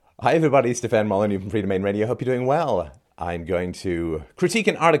Hi everybody, Stefan Molyneux from Free Domain Radio. Hope you're doing well. I'm going to critique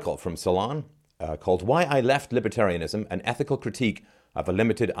an article from Salon called Why I Left Libertarianism, an Ethical Critique of a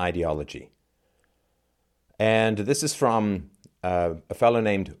Limited Ideology. And this is from a fellow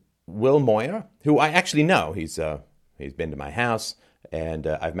named Will Moyer, who I actually know. He's been to my house, and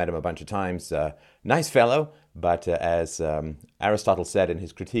I've met him a bunch of times. Nice fellow, but as Aristotle said in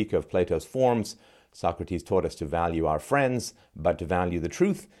his critique of Plato's forms, Socrates taught us to value our friends, but to value the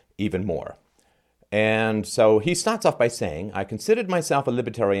truth even more. And so he starts off by saying, I considered myself a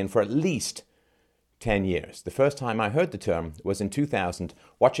libertarian for at least 10 years. The first time I heard the term was in 2000,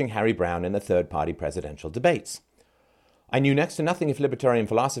 watching Harry Browne in the third-party presidential debates. I knew next to nothing of libertarian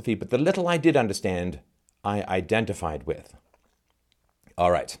philosophy, but the little I did understand, I identified with.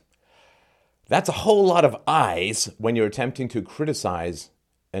 All right. That's a whole lot of I's when you're attempting to criticize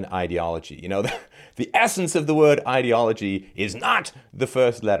an ideology. You know, the essence of the word ideology is not the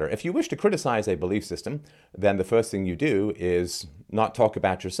first letter. If you wish to criticize a belief system, then the first thing you do is not talk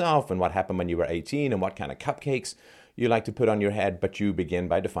about yourself and what happened when you were 18 and what kind of cupcakes you like to put on your head, but you begin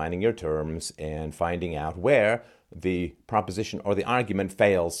by defining your terms and finding out where the proposition or the argument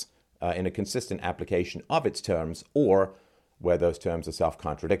fails in a consistent application of its terms, or where those terms are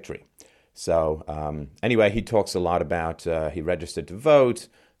self-contradictory. So anyway, he talks a lot about he registered to vote.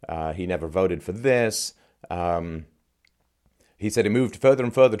 He never voted for this. He said he moved further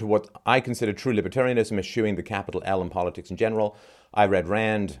and further to what I consider true libertarianism, eschewing the capital L in politics in general. I read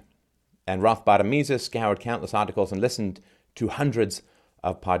Rand and Rothbard and Mises, scoured countless articles, and listened to hundreds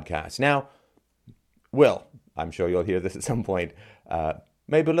of podcasts. Now, Will, I'm sure you'll hear this at some point.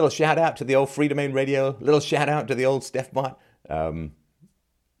 Maybe a little shout out to the old Free Domain Radio, a little shout out to the old Stefbot.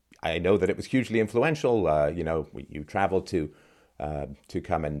 I know that it was hugely influential. You traveled to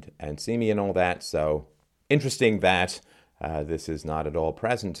come and see me and all that. So interesting that this is not at all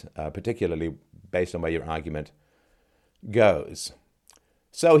present, particularly based on where your argument goes.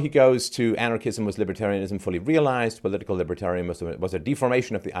 So he goes to anarchism was libertarianism fully realized. Political libertarianism was a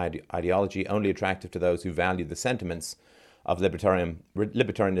deformation of the ideology, only attractive to those who valued the sentiments of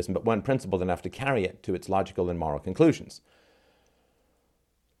libertarianism, but weren't principled enough to carry it to its logical and moral conclusions.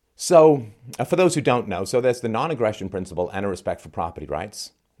 So, for those who don't know, so there's the non-aggression principle and a respect for property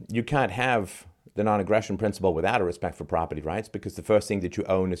rights. You can't have the non-aggression principle without a respect for property rights, because the first thing that you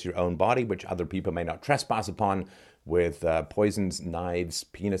own is your own body, which other people may not trespass upon with poisons, knives,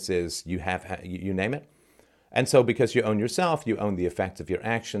 penises, you name it. And so because you own yourself, you own the effects of your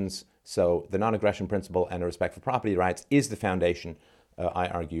actions. So the non-aggression principle and a respect for property rights is the foundation, I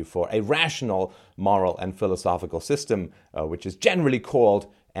argue, for a rational, moral, and philosophical system, which is generally called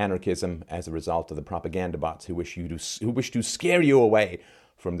anarchism, as a result of the propaganda bots who wish to scare you away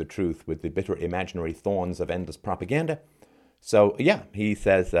from the truth with the bitter imaginary thorns of endless propaganda. So yeah, he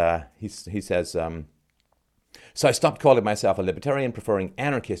says. So I stopped calling myself a libertarian, preferring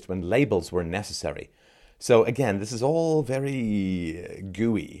anarchist when labels were necessary. So again, this is all very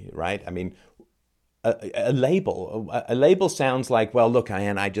gooey, right? I mean, a label sounds like, well, look,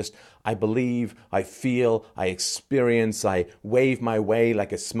 I believe, I feel, I experience, I wave my way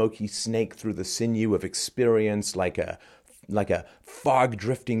like a smoky snake through the sinew of experience, like a fog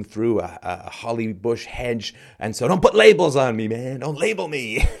drifting through a holly bush hedge. And so don't put labels on me, man. Don't label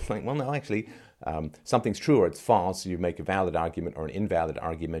me. It's like, well, no, actually, something's true or it's false. You make a valid argument or an invalid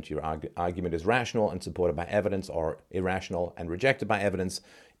argument. Your argument is rational and supported by evidence, or irrational and rejected by evidence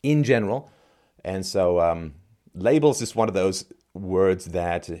in general. And so labels is one of those words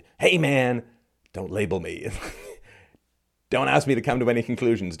that, hey, man, don't label me. Don't ask me to come to any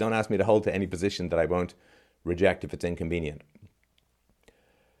conclusions. Don't ask me to hold to any position that I won't reject if it's inconvenient.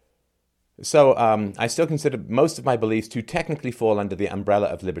 So I still consider most of my beliefs to technically fall under the umbrella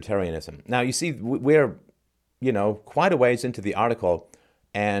of libertarianism. Now, you see, we're, quite a ways into the article,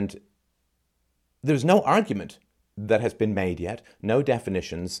 and there's no argument that has been made yet, no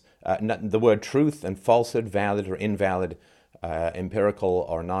definitions. The word truth and falsehood, valid or invalid, empirical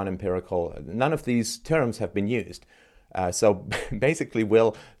or non-empirical, none of these terms have been used. So basically,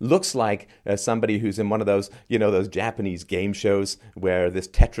 Will looks like somebody who's in one of those, those Japanese game shows where this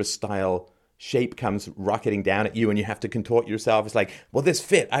Tetris-style shape comes rocketing down at you and you have to contort yourself. It's like, well, this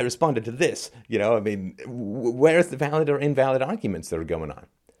fit. I responded to this. Where's the valid or invalid arguments that are going on?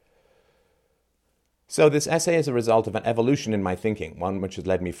 So this essay is a result of an evolution in my thinking, one which has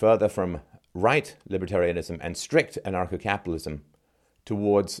led me further from right libertarianism and strict anarcho-capitalism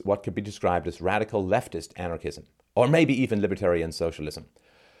towards what could be described as radical leftist anarchism, or maybe even libertarian socialism.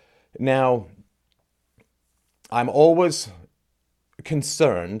 Now, I'm always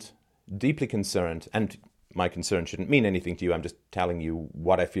concerned, deeply concerned, and my concern shouldn't mean anything to you. I'm just telling you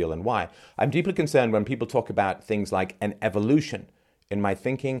what I feel and why. I'm deeply concerned when people talk about things like an evolution in my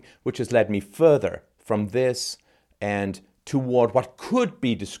thinking, which has led me further from this and toward what could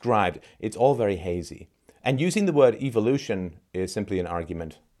be described. It's all very hazy. And using the word evolution is simply an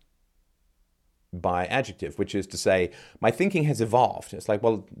argument by adjective, which is to say, my thinking has evolved. It's like,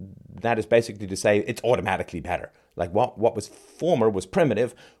 well, that is basically to say it's automatically better. Like what was former was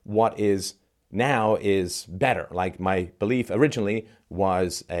primitive, what is now is better. Like my belief originally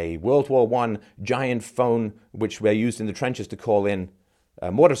was a World War I giant phone, which were used in the trenches to call in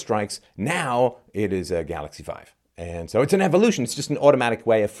mortar strikes. Now it is a Galaxy 5. And so it's an evolution. It's just an automatic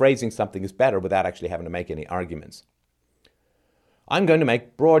way of phrasing something as better without actually having to make any arguments. I'm going to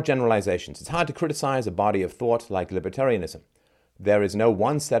make broad generalizations. It's hard to criticize a body of thought like libertarianism. There is no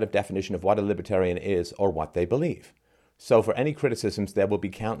one set of definition of what a libertarian is or what they believe. So for any criticisms, there will be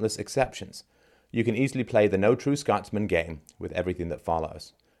countless exceptions. You can easily play the no true Scotsman game with everything that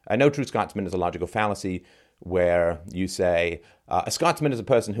follows. A no true Scotsman is a logical fallacy where you say, a Scotsman is a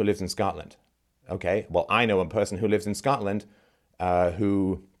person who lives in Scotland. Okay, well, I know a person who lives in Scotland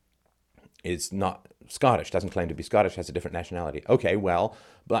who is not Scottish, doesn't claim to be Scottish, has a different nationality. Okay, well,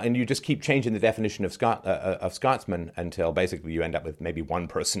 and you just keep changing the definition of Scotsman until basically you end up with maybe one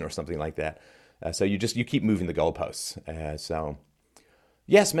person or something like that. So you keep moving the goalposts. So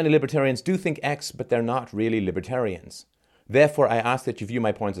yes, many libertarians do think X, but they're not really libertarians. Therefore, I ask that you view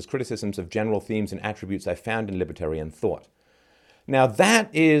my points as criticisms of general themes and attributes I found in libertarian thought. Now, that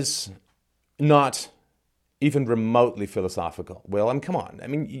is not even remotely philosophical. Well, come on. I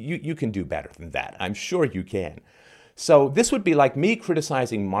mean, you can do better than that. I'm sure you can. So this would be like me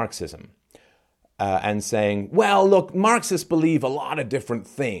criticizing Marxism and saying, well, look, Marxists believe a lot of different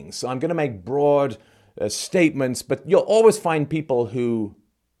things. So I'm going to make broad statements, but you'll always find people who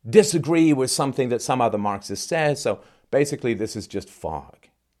disagree with something that some other Marxist says. So basically, this is just fog.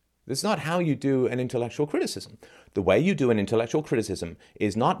 This is not how you do an intellectual criticism. The way you do an intellectual criticism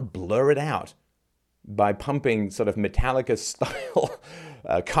is not blur it out by pumping sort of Metallica-style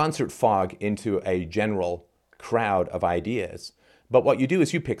concert fog into a general crowd of ideas. But what you do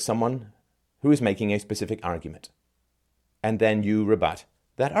is you pick someone who is making a specific argument, and then you rebut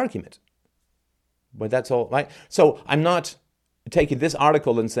that argument. But that's all, right? So I'm not taking this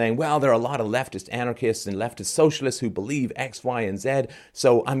article and saying, well, there are a lot of leftist anarchists and leftist socialists who believe X, Y, and Z,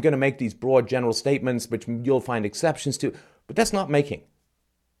 so I'm going to make these broad general statements, which you'll find exceptions to. But that's not making,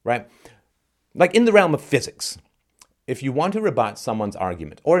 right? Like in the realm of physics, if you want to rebut someone's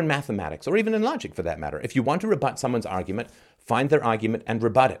argument, or in mathematics, or even in logic for that matter, if you want to rebut someone's argument, find their argument and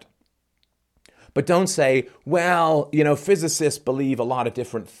rebut it. But don't say, well, physicists believe a lot of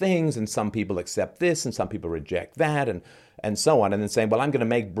different things, and some people accept this, and some people reject that, and so on, and then saying, well, I'm going to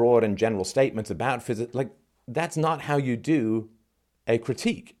make broad and general statements about physics. Like, that's not how you do a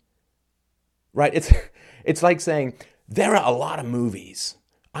critique, right? It's like saying, there are a lot of movies.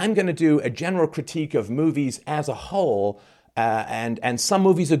 I'm going to do a general critique of movies as a whole, and some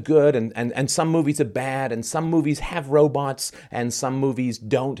movies are good, and some movies are bad, and some movies have robots, and some movies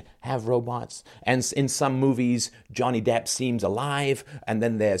don't have robots, and in some movies, Johnny Depp seems alive, and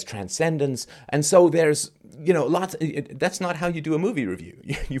then there's transcendence, and so there's, lots. That's not how you do a movie review.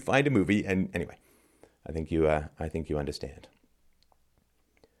 You find a movie, and anyway, I think you understand.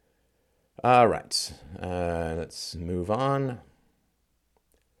 All right, let's move on.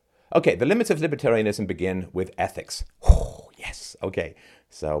 Okay, the limits of libertarianism begin with ethics. Oh, yes. Okay,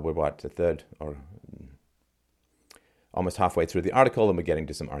 so we're a third or almost halfway through the article, and we're getting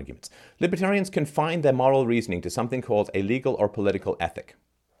to some arguments. Libertarians confine their moral reasoning to something called a legal or political ethic.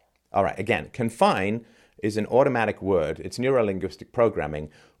 All right, again, confine is an automatic word. It's neurolinguistic programming,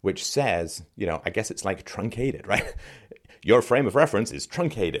 which says, I guess it's like truncated, right? Your frame of reference is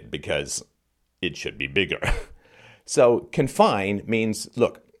truncated because it should be bigger. So confine means,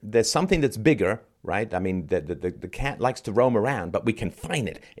 look, there's something that's bigger, right? I mean, the cat likes to roam around, but we confine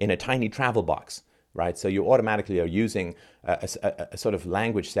it in a tiny travel box, right? So you automatically are using a sort of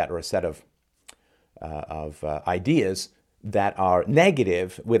language set or a set of ideas that are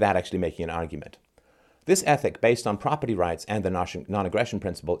negative without actually making an argument. This ethic, based on property rights and the non-aggression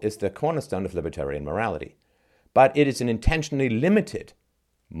principle, is the cornerstone of libertarian morality. But it is an intentionally limited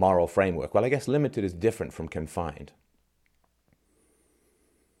moral framework. Well, I guess limited is different from confined.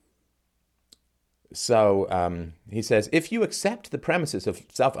 So he says, if you accept the premises of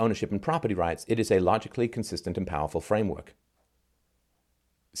self-ownership and property rights, it is a logically consistent and powerful framework.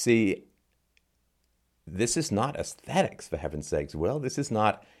 See, this is not aesthetics, for heaven's sakes. Well, this is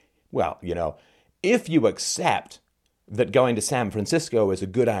not, if you accept that going to San Francisco is a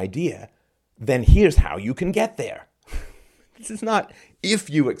good idea, then here's how you can get there. This is not if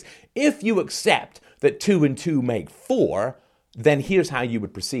you accept that 2 and 2 make 4, then here's how you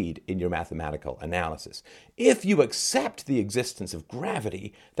would proceed in your mathematical analysis. If you accept the existence of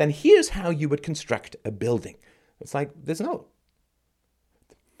gravity, then here's how you would construct a building. It's like,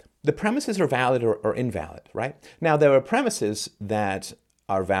 the premises are valid or invalid, right? Now, there are premises that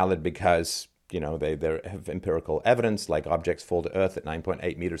are valid because, they have empirical evidence, like objects fall to Earth at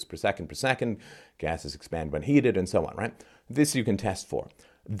 9.8 meters per second, gases expand when heated, and so on, right? This you can test for.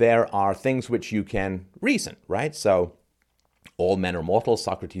 There are things which you can reason, right? So, all men are mortal,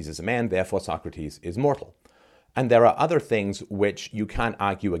 Socrates is a man, therefore Socrates is mortal. And there are other things which you can't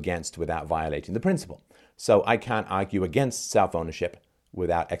argue against without violating the principle. So I can't argue against self-ownership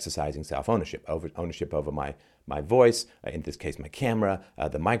without exercising self-ownership, ownership over my voice, in this case my camera,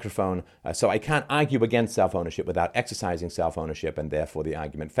 the microphone. So I can't argue against self-ownership without exercising self-ownership, and therefore the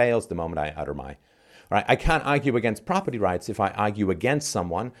argument fails the moment I utter my... Right? I can't argue against property rights if I argue against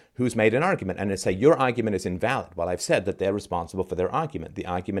someone who's made an argument and they say, your argument is invalid. Well, I've said that they're responsible for their argument. The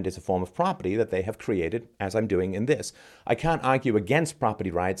argument is a form of property that they have created, as I'm doing in this. I can't argue against property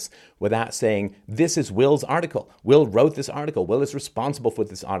rights without saying, this is Will's article. Will wrote this article. Will is responsible for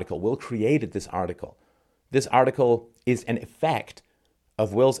this article. Will created this article. This article is an effect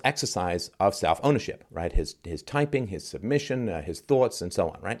of Will's exercise of self-ownership, right? His typing, his submission, his thoughts, and so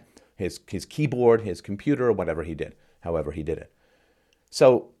on, right? His keyboard, his computer, or whatever he did, however he did it.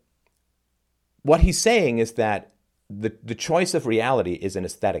 So what he's saying is that the choice of reality is an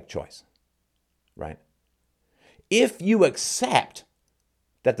aesthetic choice, right? If you accept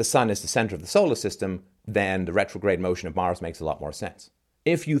that the sun is the center of the solar system, then the retrograde motion of Mars makes a lot more sense.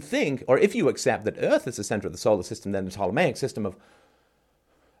 If you think, or if you accept that Earth is the center of the solar system, then the Ptolemaic system of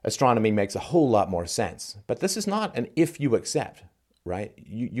astronomy makes a whole lot more sense. But this is not an if you accept. Right?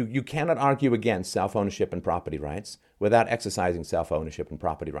 You cannot argue against self-ownership and property rights without exercising self-ownership and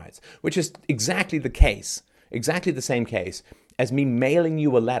property rights, which is exactly the same case as me mailing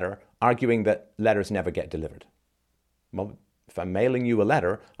you a letter arguing that letters never get delivered. Well, if I'm mailing you a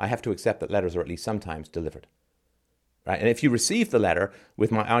letter, I have to accept that letters are at least sometimes delivered. Right? And if you receive the letter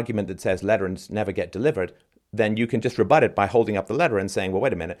with my argument that says letters never get delivered, then you can just rebut it by holding up the letter and saying, well,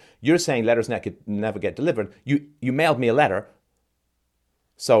 wait a minute, you're saying letters never get delivered. You mailed me a letter.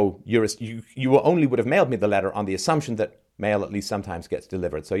 So you only would have mailed me the letter on the assumption that mail at least sometimes gets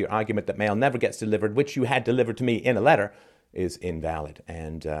delivered. So your argument that mail never gets delivered, which you had delivered to me in a letter, is invalid.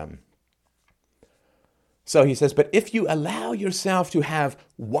 And so he says, but if you allow yourself to have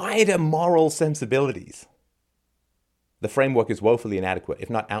wider moral sensibilities, the framework is woefully inadequate,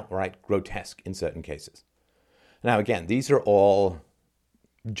 if not outright grotesque in certain cases. Now, again, these are all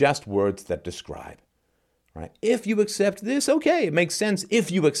just words that describe. Right? If you accept this, okay, it makes sense if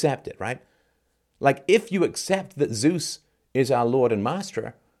you accept it, right? Like if you accept that Zeus is our Lord and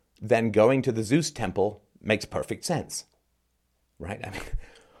Master, then going to the Zeus temple makes perfect sense, right? I mean,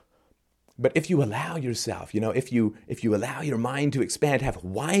 but if you allow yourself, if you allow your mind to expand, have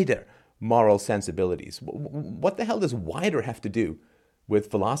wider moral sensibilities, what the hell does wider have to do with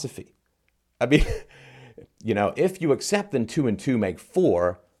philosophy? I mean, if you accept that 2 and 2 make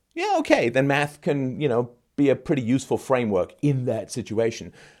 4, yeah, okay, then math can, be a pretty useful framework in that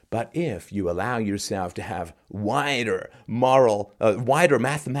situation. But if you allow yourself to have wider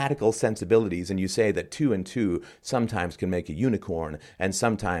mathematical sensibilities, and you say that 2 and 2 sometimes can make a unicorn, and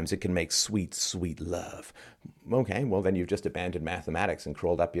sometimes it can make sweet, sweet love, okay, well then you've just abandoned mathematics and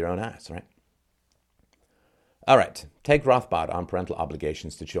crawled up your own ass, right? All right, take Rothbard on parental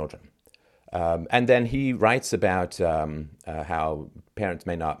obligations to children. And then he writes about how parents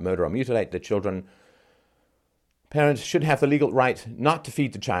may not murder or mutilate their children. Parents should have the legal right not to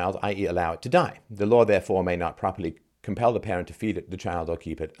feed the child, i.e. allow it to die. The law, therefore, may not properly compel the parent to feed the child or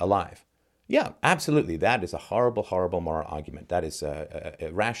keep it alive. Yeah, absolutely. That is a horrible, horrible moral argument. That is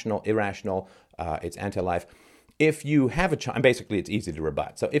irrational, it's anti-life. If you have a child, and basically it's easy to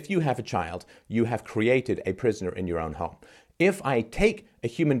rebut. So if you have a child, you have created a prisoner in your own home. If I take a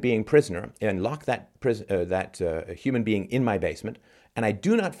human being prisoner and lock that human being in my basement, and I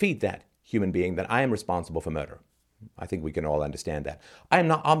do not feed that human being, then I am responsible for murder. I think we can all understand that. I am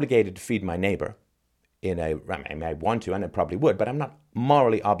not obligated to feed my neighbor I may want to, and I probably would, but I'm not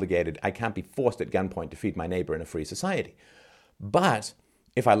morally obligated. I can't be forced at gunpoint to feed my neighbor in a free society. But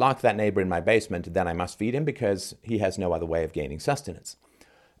if I lock that neighbor in my basement, then I must feed him because he has no other way of gaining sustenance.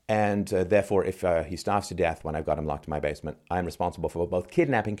 And therefore, if he starves to death when I've got him locked in my basement, I'm responsible for both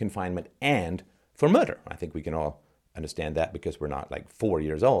kidnapping, confinement, and for murder. I think we can all understand that because we're not like 4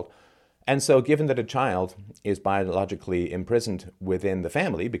 years old. And so given that a child is biologically imprisoned within the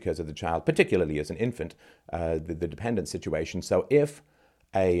family because of the child, particularly as an infant, the dependent situation, so if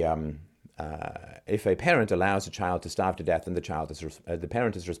a parent allows a child to starve to death and the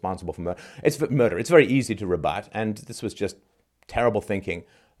parent is responsible for murder, it's very easy to rebut, and this was just terrible thinking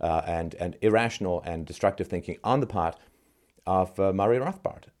and irrational and destructive thinking on the part of Murray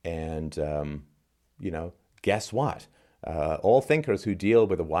Rothbard. And, guess what? All thinkers who deal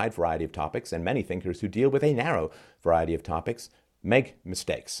with a wide variety of topics, and many thinkers who deal with a narrow variety of topics, make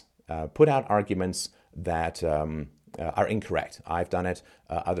mistakes, put out arguments that are incorrect. I've done it.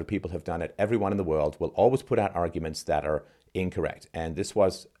 Other people have done it. Everyone in the world will always put out arguments that are incorrect. And this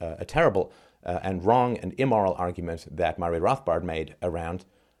was a terrible and wrong and immoral argument that Murray Rothbard made around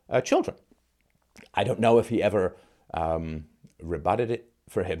children. I don't know if he ever rebutted it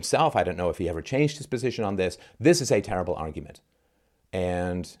for himself. I don't know if he ever changed his position on this. This is a terrible argument.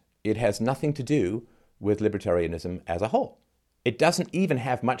 And it has nothing to do with libertarianism as a whole. It doesn't even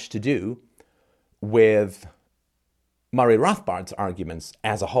have much to do with Murray Rothbard's arguments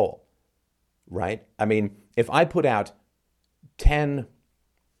as a whole, right? I mean, if I put out 10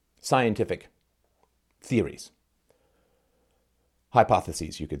 scientific theories,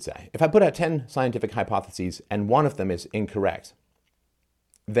 hypotheses, you could say. If I put out 10 scientific hypotheses and one of them is incorrect,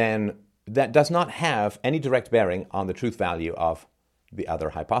 then that does not have any direct bearing on the truth value of the other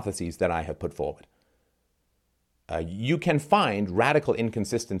hypotheses that I have put forward. You can find radical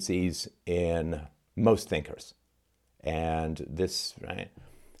inconsistencies in most thinkers. And this, right?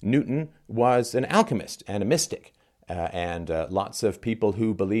 Newton was an alchemist and a mystic. And lots of people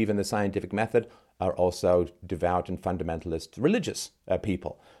who believe in the scientific method are also devout and fundamentalist religious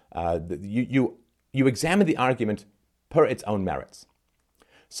people. You examine the argument per its own merits.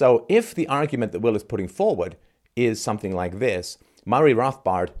 So if the argument that Will is putting forward is something like this, Murray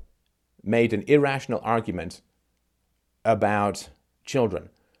Rothbard made an irrational argument about children.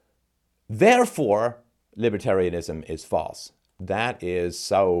 Therefore, libertarianism is false. That is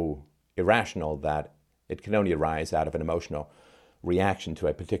so irrational that it can only arise out of an emotional reaction to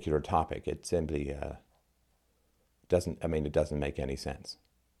a particular topic. It simply doesn't make any sense.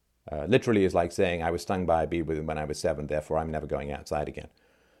 Literally is like saying, I was stung by a bee when I was 7, therefore I'm never going outside again.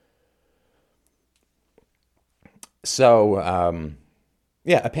 So,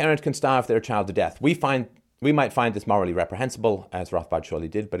 a parent can starve their child to death. We might find this morally reprehensible, as Rothbard surely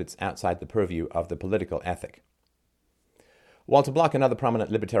did, but it's outside the purview of the political ethic. Walter Block, another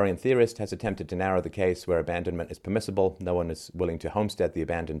prominent libertarian theorist, has attempted to narrow the case where abandonment is permissible. No one is willing to homestead the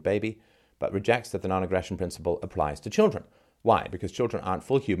abandoned baby, but rejects that the non-aggression principle applies to children. Why? Because children aren't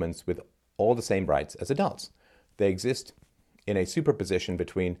full humans with all the same rights as adults. They exist in a superposition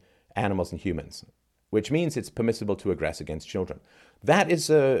between animals and humans, which means it's permissible to aggress against children. That is,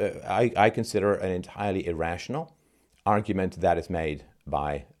 I consider, an entirely irrational argument that is made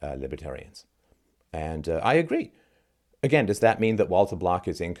by libertarians. And I agree. Again, does that mean that Walter Block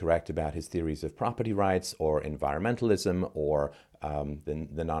is incorrect about his theories of property rights or environmentalism or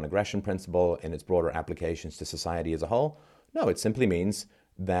the non-aggression principle in its broader applications to society as a whole? No, it simply means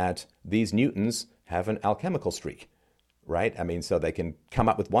that these Newtons have an alchemical streak. Right? I mean, so they can come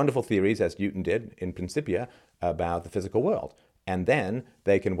up with wonderful theories, as Newton did in Principia, about the physical world. And then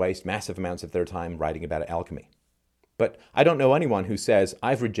they can waste massive amounts of their time writing about alchemy. But I don't know anyone who says,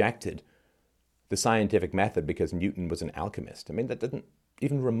 I've rejected the scientific method because Newton was an alchemist. I mean, that doesn't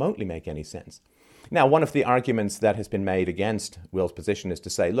even remotely make any sense. Now, one of the arguments that has been made against Will's position is to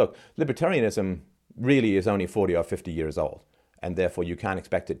say, look, libertarianism really is only 40 or 50 years old, and therefore you can't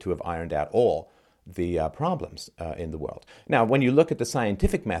expect it to have ironed out all the problems in the world. Now, when you look at the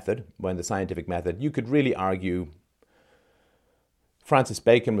scientific method, you could really argue Francis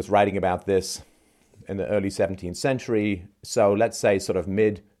Bacon was writing about this in the early 17th century. So let's say sort of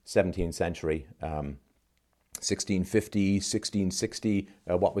mid-17th century, 1650, 1660,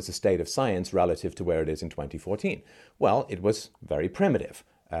 what was the state of science relative to where it is in 2014? Well, it was very primitive.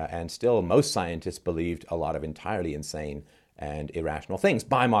 And still, most scientists believed a lot of entirely insane and irrational things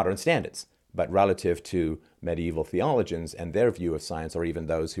by modern standards. But relative to medieval theologians and their view of science, or even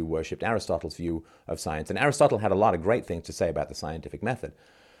those who worshipped Aristotle's view of science, and Aristotle had a lot of great things to say about the scientific method,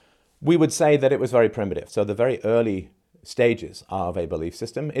 we would say that it was very primitive. So the very early stages of a belief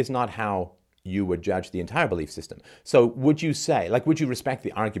system is not how you would judge the entire belief system. So would you respect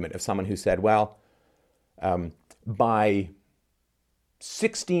the argument of someone who said, well, by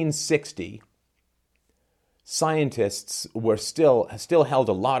 1660, scientists were still held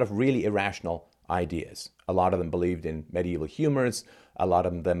a lot of really irrational ideas. A lot of them believed in medieval humors. A lot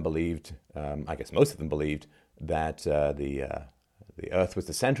of them believed, I guess most of them believed, that the The Earth was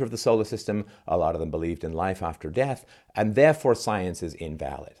the center of the solar system. A lot of them believed in life after death, and therefore science is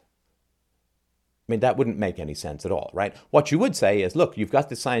invalid. I mean, that wouldn't make any sense at all, right? What you would say is, look, you've got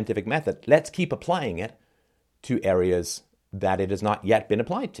this scientific method. Let's keep applying it to areas that it has not yet been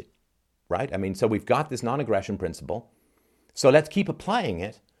applied to, right? I mean, so we've got this non-aggression principle. So let's keep applying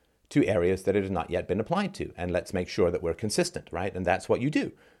it to areas that it has not yet been applied to, and let's make sure that we're consistent, right? And that's what you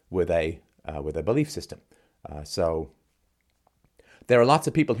do with a belief system. So there are lots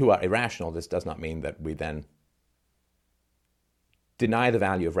of people who are irrational. This does not mean that we then deny the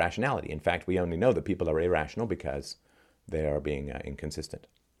value of rationality. In fact, we only know that people are irrational because they are being inconsistent.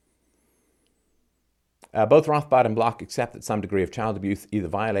 Both Rothbard and Bloch accept that some degree of child abuse either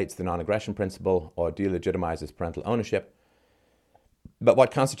violates the non-aggression principle or delegitimizes parental ownership. But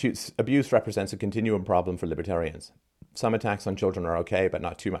what constitutes abuse represents a continuum problem for libertarians. Some attacks on children are okay, but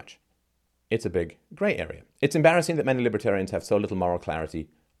not too much. It's a big gray area. It's embarrassing that many libertarians have so little moral clarity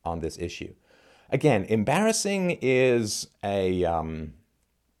on this issue. Again, embarrassing is one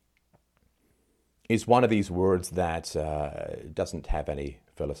of these words that doesn't have any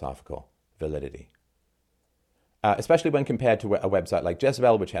philosophical validity. Especially when compared to a website like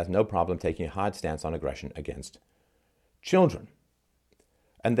Jezebel, which has no problem taking a hard stance on aggression against children.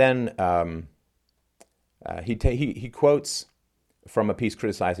 And then he quotes from a piece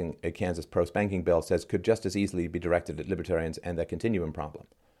criticizing a Kansas pro-spanking bill, says, could just as easily be directed at libertarians and their continuum problem.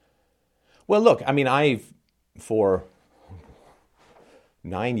 Well, look, I mean, I've, for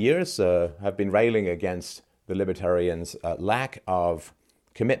 9 years, have been railing against the libertarians' lack of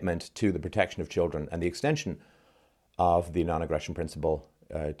commitment to the protection of children and the extension of the non-aggression principle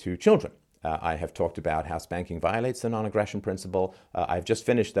to children. I have talked about how spanking violates the non-aggression principle. I've just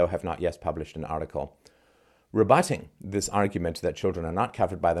finished, though, have not yet published an article rebutting this argument that children are not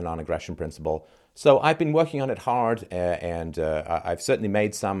covered by the non-aggression principle. So I've been working on it hard, and I've certainly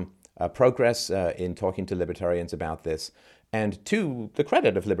made some progress in talking to libertarians about this. And to the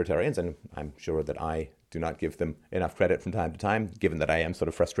credit of libertarians, and I'm sure that I do not give them enough credit from time to time, given that I am sort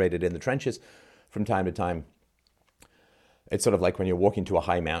of frustrated in the trenches from time to time. It's sort of like when you're walking to a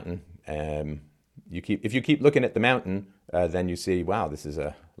high mountain. If you keep looking at the mountain, then you see, wow, this is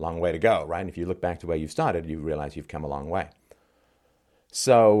a long way to go, right? And if you look back to where you started, you realize you've come a long way.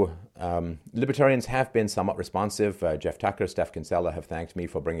 So libertarians have been somewhat responsive. Jeff Tucker, Steph Kinsella have thanked me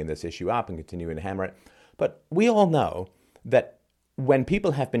for bringing this issue up and continuing to hammer it. But we all know that when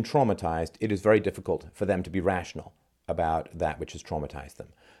people have been traumatized, it is very difficult for them to be rational about that which has traumatized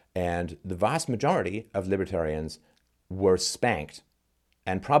them. And the vast majority of libertarians were spanked,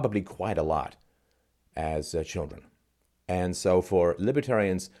 and probably quite a lot, as children. And so for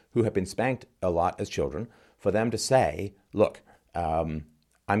libertarians who have been spanked a lot as children, for them to say, look, I'm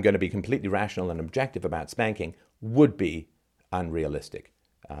going to be completely rational and objective about spanking would be unrealistic.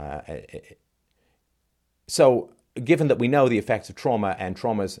 So given that we know the effects of trauma and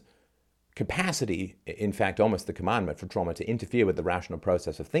trauma's capacity, in fact, almost the commandment for trauma to interfere with the rational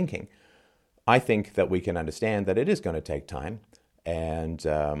process of thinking, I think that we can understand that it is going to take time. And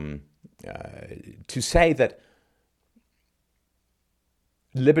to say that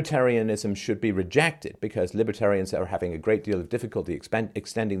libertarianism should be rejected because libertarians are having a great deal of difficulty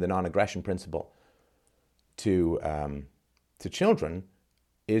extending the non-aggression principle to children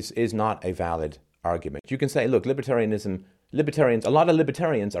is not a valid argument. You can say, look, libertarians, a lot of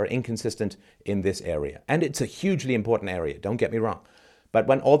libertarians are inconsistent in this area. And it's a hugely important area, don't get me wrong. But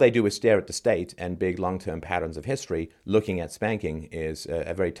when all they do is stare at the state and big long-term patterns of history, looking at spanking is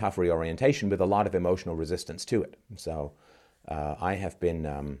a very tough reorientation with a lot of emotional resistance to it. So I have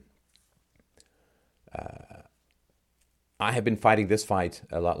been fighting this fight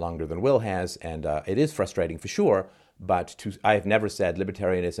a lot longer than Will has, and it is frustrating for sure. But I have never said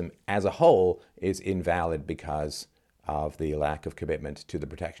libertarianism as a whole is invalid because of the lack of commitment to the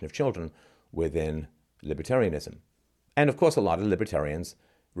protection of children within libertarianism. And of course, a lot of libertarians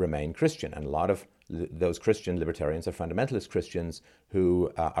remain Christian, and a lot of those Christian libertarians are fundamentalist Christians who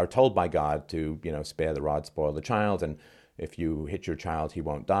are told by God to, spare the rod, spoil the child, and if you hit your child, he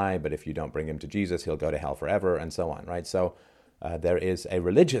won't die, but if you don't bring him to Jesus, he'll go to hell forever, and so on, right? So there is a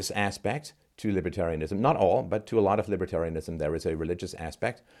religious aspect to libertarianism. Not all, but to a lot of libertarianism, there is a religious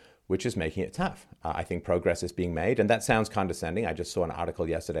aspect, which is making it tough. I think progress is being made, and that sounds condescending. I just saw an article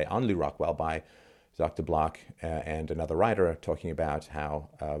yesterday on Lew Rockwell by Dr. Bloch and another writer talking about how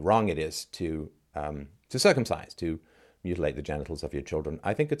wrong it is to circumcise, to mutilate the genitals of your children.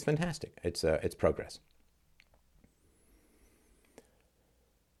 I think it's fantastic. It's progress.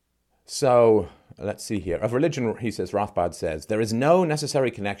 So let's see here. Of religion, he says, Rothbard says, there is no necessary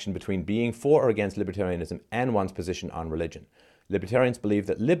connection between being for or against libertarianism and one's position on religion. Libertarians believe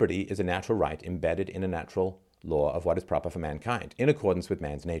that liberty is a natural right embedded in a natural law of what is proper for mankind, in accordance with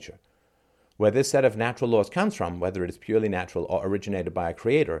man's nature. Where this set of natural laws comes from, whether it is purely natural or originated by a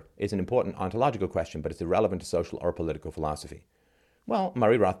creator, is an important ontological question, but it's irrelevant to social or political philosophy. Well,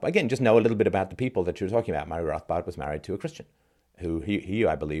 Murray Rothbard, again, just know a little bit about the people that you're talking about. Murray Rothbard was married to a Christian, who he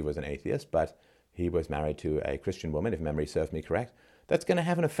I believe, was an atheist, but he was married to a Christian woman, if memory serves me correct. That's going to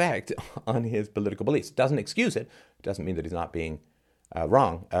have an effect on his political beliefs. Doesn't excuse it. Doesn't mean that he's not being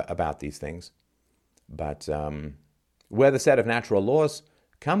wrong about these things. But where the set of natural laws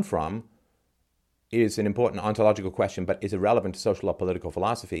come from is an important ontological question, but is irrelevant to social or political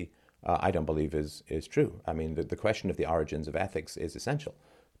philosophy, I don't believe is true. I mean, the question of the origins of ethics is essential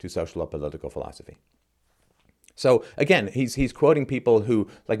to social or political philosophy. So again, he's quoting people who,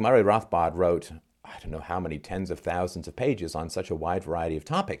 like Murray Rothbard, wrote, I don't know how many tens of thousands of pages on such a wide variety of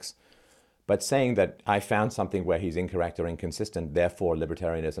topics, but saying that I found something where he's incorrect or inconsistent, therefore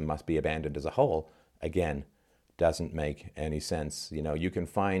libertarianism must be abandoned as a whole, again, doesn't make any sense. You know, you can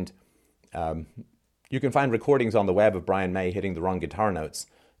find recordings on the web of Brian May hitting the wrong guitar notes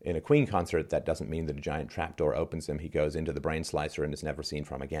in a Queen concert. That doesn't mean that a giant trapdoor opens him. He goes into the brain slicer and is never seen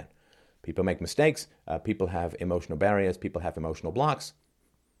from again. People make mistakes. People have emotional barriers. People have emotional blocks.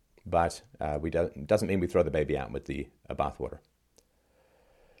 But doesn't mean we throw the baby out with the bathwater.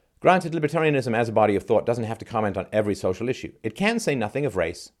 Granted, libertarianism as a body of thought doesn't have to comment on every social issue. It can say nothing of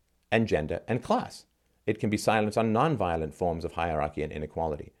race and gender and class. It can be silent on non-violent forms of hierarchy and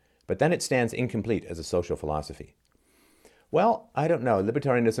inequality. But then it stands incomplete as a social philosophy. Well, I don't know.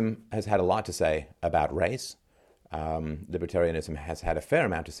 Libertarianism has had a lot to say about race. Libertarianism has had a fair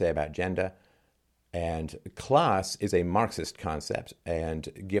amount to say about gender. And class is a Marxist concept.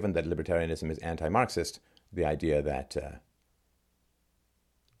 And given that libertarianism is anti-Marxist, the idea that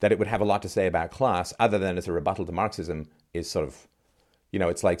it would have a lot to say about class, other than as a rebuttal to Marxism, is sort of, you know,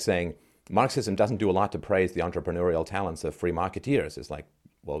 it's like saying Marxism doesn't do a lot to praise the entrepreneurial talents of free marketeers. It's like,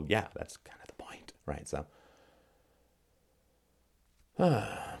 well, yeah, that's kind of the point, right? So,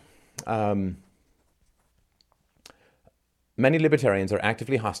 many libertarians are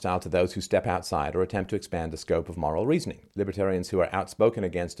actively hostile to those who step outside or attempt to expand the scope of moral reasoning. Libertarians who are outspoken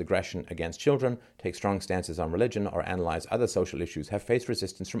against aggression against children, take strong stances on religion, or analyze other social issues have faced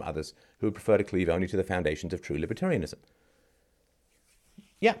resistance from others who would prefer to cleave only to the foundations of true libertarianism.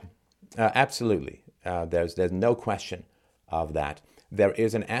 Yeah, absolutely. There's no question of that. There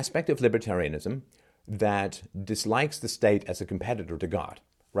is an aspect of libertarianism that dislikes the state as a competitor to God,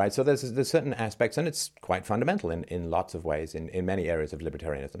 right? So there's certain aspects, and it's quite fundamental in lots of ways, in many areas of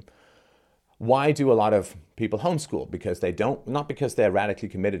libertarianism. Why do a lot of people homeschool? Because they don't, not because they're radically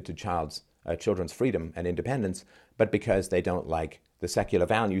committed to children's freedom and independence, but because they don't like the secular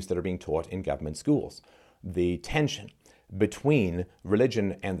values that are being taught in government schools. The tension between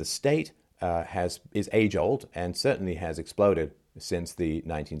religion and the state is age-old and certainly has exploded since the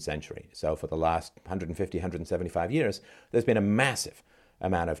 19th century. So for the last 150, 175 years, there's been a massive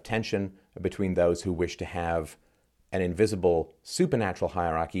amount of tension between those who wish to have an invisible supernatural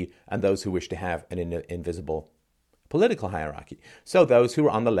hierarchy and those who wish to have an invisible political hierarchy. So those who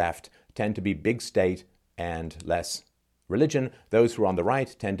are on the left tend to be big state and less religion. Those who are on the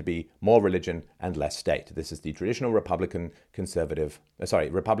right tend to be more religion and less state. This is the traditional Republican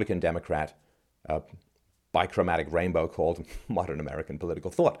Democrat bichromatic rainbow called modern American political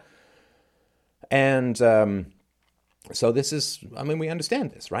thought. And so this is, I mean, we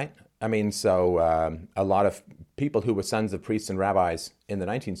understand this, right? I mean, so a lot of people who were sons of priests and rabbis in the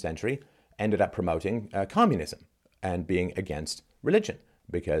 19th century ended up promoting communism and being against religion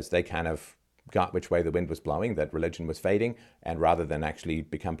because they kind of got which way the wind was blowing, that religion was fading, and rather than actually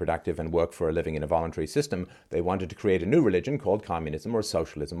become productive and work for a living in a voluntary system, they wanted to create a new religion called communism or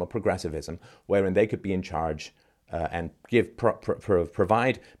socialism or progressivism, wherein they could be in charge and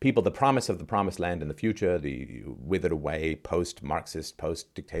provide people the promise of the promised land in the future, the withered away post-Marxist,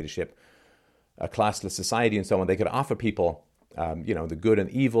 post-dictatorship, a classless society and so on. They could offer people, the good and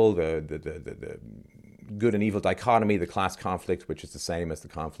evil, the good and evil dichotomy, the class conflict, which is the same as the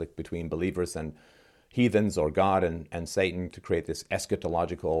conflict between believers and heathens or God and Satan, to create this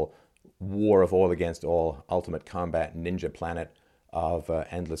eschatological war of all against all, ultimate combat, ninja planet of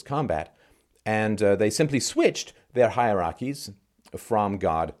endless combat. And they simply switched their hierarchies from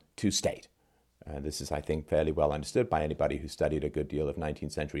God to state. This is, I think, fairly well understood by anybody who studied a good deal of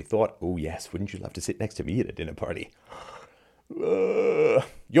 19th century thought. Oh, yes, wouldn't you love to sit next to me at a dinner party?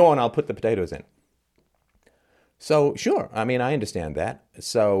 Yawn, I'll put the potatoes in. So, sure, I mean, I understand that.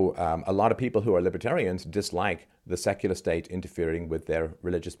 So a lot of people who are libertarians dislike the secular state interfering with their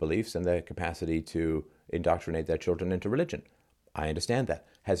religious beliefs and their capacity to indoctrinate their children into religion. I understand that.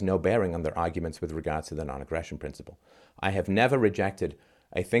 Has no bearing on their arguments with regards to the non-aggression principle. I have never rejected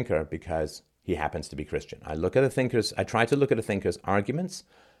a thinker because he happens to be Christian. I try to look at a thinker's arguments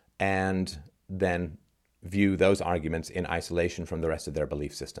and then view those arguments in isolation from the rest of their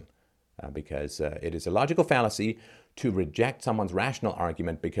belief system. Because it is a logical fallacy to reject someone's rational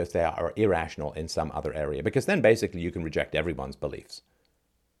argument because they are irrational in some other area. Because then basically you can reject everyone's beliefs.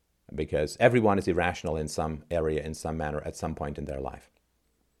 Because everyone is irrational in some area, in some manner, at some point in their life.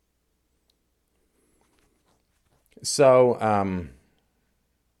 So,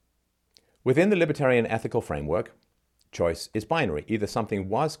 within the libertarian ethical framework, choice is binary. Either something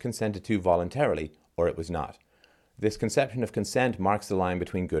was consented to voluntarily or it was not. This conception of consent marks the line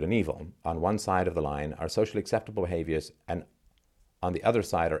between good and evil. On one side of the line are socially acceptable behaviors, and on the other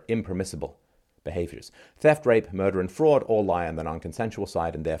side are impermissible behaviors. Theft, rape, murder, and fraud all lie on the non-consensual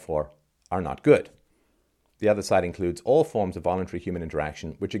side and therefore are not good. The other side includes all forms of voluntary human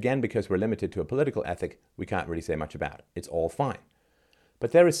interaction, which again, because we're limited to a political ethic, we can't really say much about. It's all fine.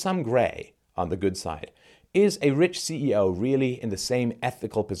 But there is some gray on the good side. Is a rich CEO really in the same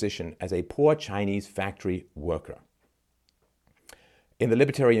ethical position as a poor Chinese factory worker? In the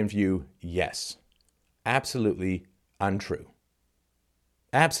libertarian view, yes. Absolutely untrue.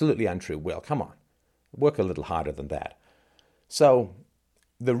 Absolutely untrue. Well, come on. Work a little harder than that. So,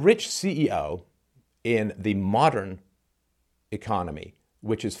 the rich CEO in the modern economy,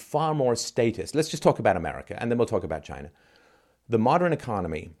 which is far more statist, let's just talk about America, and then we'll talk about China. The modern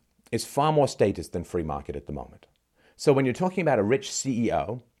economy is far more statist than free market at the moment. So when you're talking about a rich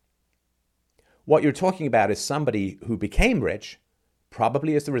CEO, what you're talking about is somebody who became rich,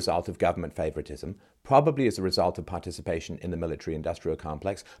 probably as a result of government favoritism, probably as a result of participation in the military-industrial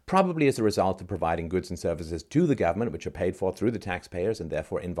complex, probably as a result of providing goods and services to the government, which are paid for through the taxpayers and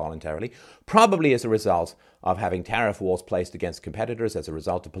therefore involuntarily, probably as a result of having tariff walls placed against competitors as a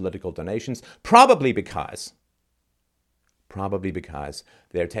result of political donations, probably because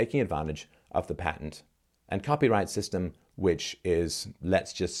they're taking advantage of the patent and copyright system, which is,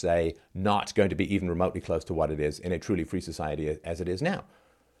 let's just say, not going to be even remotely close to what it is in a truly free society as it is now.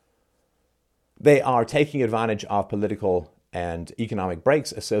 They are taking advantage of political and economic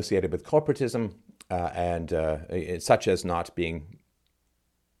breaks associated with corporatism, such as not being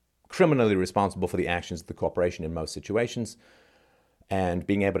criminally responsible for the actions of the corporation in most situations, and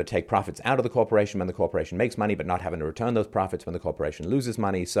being able to take profits out of the corporation when the corporation makes money, but not having to return those profits when the corporation loses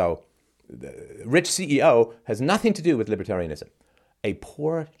money. So the rich CEO has nothing to do with libertarianism. A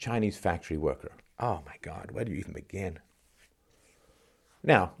poor Chinese factory worker. Oh my God, where do you even begin?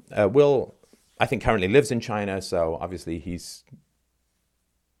 Now, Will, I think, currently lives in China, so obviously he's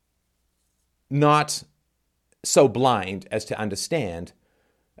not so blind as to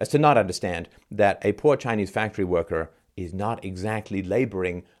not understand that a poor Chinese factory worker is not exactly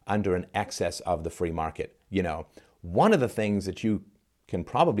laboring under an excess of the free market. You know, one of the things that you can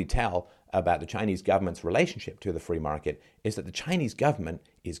probably tell about the Chinese government's relationship to the free market is that the Chinese government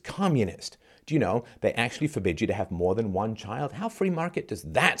is communist. Do you know they actually forbid you to have more than one child? How free market does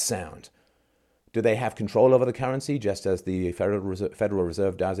that sound? Do they have control over the currency just as the Federal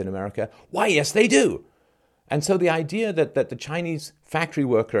Reserve does in America? Why, yes, they do. And so the idea that the Chinese factory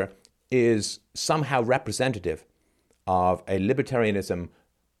worker is somehow representative of a libertarianism,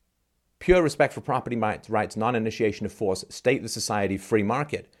 pure respect for property rights, non-initiation of force, stateless society, free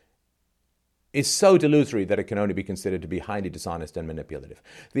market, is so delusory that it can only be considered to be highly dishonest and manipulative.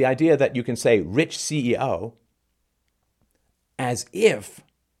 The idea that you can say rich CEO as if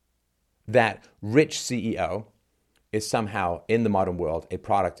that rich CEO is somehow in the modern world a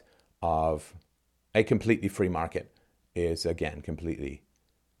product of a completely free market is, again, completely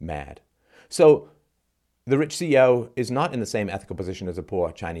mad. So the rich CEO is not in the same ethical position as a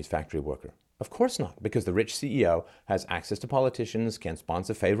poor Chinese factory worker. Of course not, because the rich CEO has access to politicians, can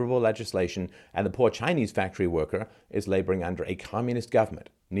sponsor favorable legislation, and the poor Chinese factory worker is laboring under a communist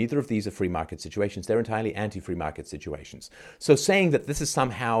government. Neither of these are free market situations. They're entirely anti-free market situations. So saying that this is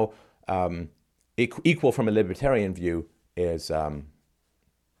somehow equal from a libertarian view is...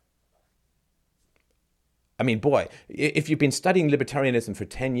 I mean, boy, if you've been studying libertarianism for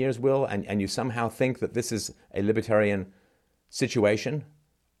 10 years, Will, and you somehow think that this is a libertarian situation,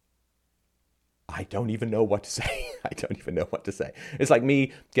 I don't even know what to say. I don't even know what to say. It's like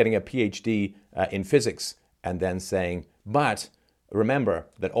me getting a PhD in physics and then saying, but remember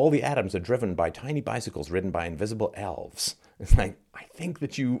that all the atoms are driven by tiny bicycles ridden by invisible elves. It's like, I think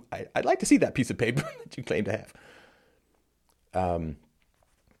that I'd like to see that piece of paper that you claim to have.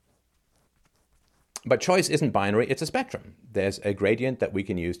 But choice isn't binary, it's a spectrum. There's a gradient that we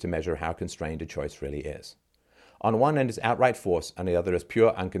can use to measure how constrained a choice really is. On one end is outright force, and the other is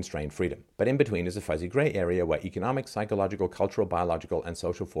pure, unconstrained freedom. But in between is a fuzzy gray area where economic, psychological, cultural, biological, and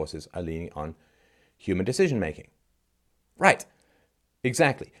social forces are leaning on human decision-making. Right.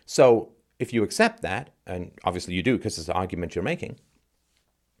 Exactly. So if you accept that, and obviously you do because it's the argument you're making,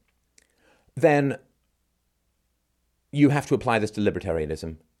 then you have to apply this to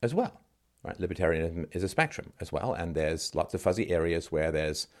libertarianism as well. Right? Libertarianism is a spectrum as well, and there's lots of fuzzy areas where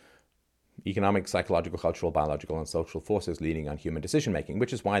there's economic, psychological, cultural, biological, and social forces leaning on human decision-making,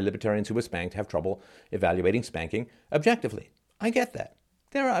 which is why libertarians who were spanked have trouble evaluating spanking objectively. I get that.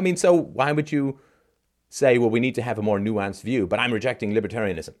 So why would you say, well, we need to have a more nuanced view, but I'm rejecting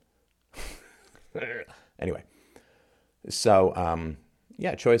libertarianism? Anyway, so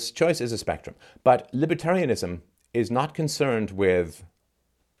choice is a spectrum. But libertarianism is not concerned with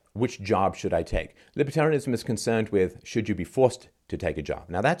which job should I take. Libertarianism is concerned with should you be forced to take a job.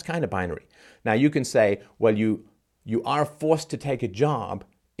 Now, that's kind of binary. Now, you can say, well, you are forced to take a job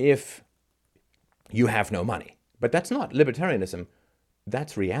if you have no money. But that's not libertarianism.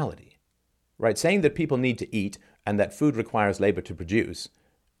 That's reality. Right? Saying that people need to eat and that food requires labor to produce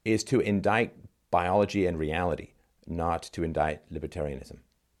is to indict biology and reality, not to indict libertarianism.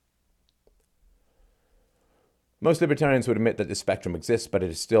 Most libertarians would admit that this spectrum exists, but there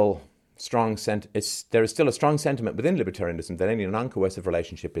is still a strong sentiment within libertarianism that any non-coercive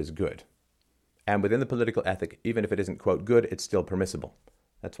relationship is good. And within the political ethic, even if it isn't, quote, good, it's still permissible.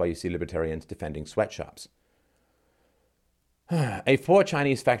 That's why you see libertarians defending sweatshops. A poor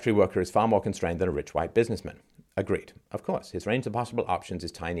Chinese factory worker is far more constrained than a rich white businessman. Agreed. Of course, his range of possible options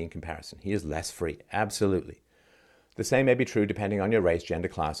is tiny in comparison. He is less free. Absolutely. The same may be true depending on your race, gender,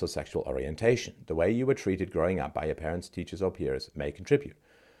 class, or sexual orientation. The way you were treated growing up by your parents, teachers, or peers may contribute.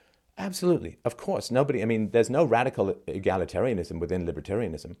 Absolutely. Of course. There's no radical egalitarianism within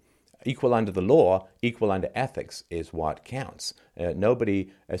libertarianism. Equal under the law, equal under ethics is what counts.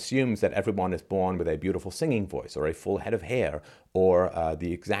 Nobody assumes that everyone is born with a beautiful singing voice or a full head of hair or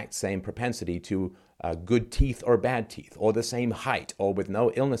the exact same propensity to good teeth or bad teeth or the same height or with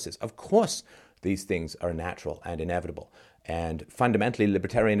no illnesses. Of course, these things are natural and inevitable. And fundamentally,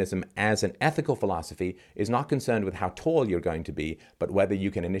 libertarianism as an ethical philosophy is not concerned with how tall you're going to be, but whether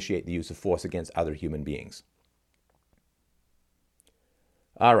you can initiate the use of force against other human beings.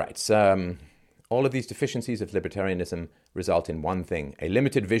 All right, so all of these deficiencies of libertarianism result in one thing, a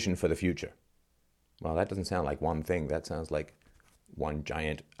limited vision for the future. Well, that doesn't sound like one thing. That sounds like one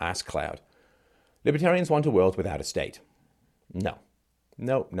giant ass cloud. Libertarians want a world without a state. No.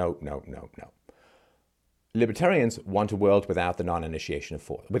 Libertarians want a world without the initiation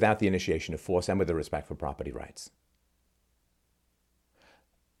of force and with the respect for property rights.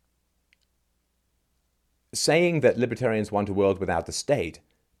 Saying that libertarians want a world without the state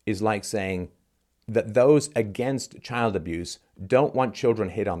is like saying that those against child abuse don't want children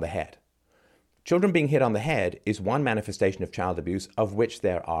hit on the head. Children being hit on the head is one manifestation of child abuse, of which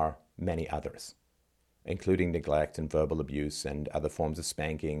there are many others, including neglect and verbal abuse and other forms of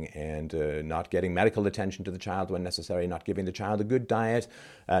spanking and not getting medical attention to the child when necessary, not giving the child a good diet,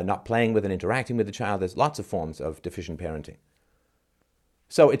 not playing with and interacting with the child. There's lots of forms of deficient parenting.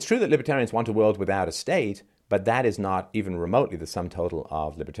 So it's true that libertarians want a world without a state, but that is not even remotely the sum total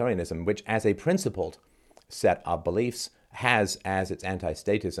of libertarianism, which as a principled set of beliefs has as its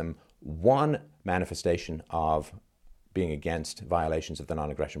anti-statism one manifestation of being against violations of the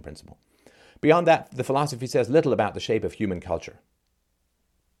non-aggression principle. Beyond that, the philosophy says little about the shape of human culture.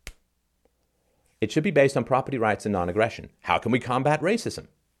 It should be based on property rights and non-aggression. How can we combat racism?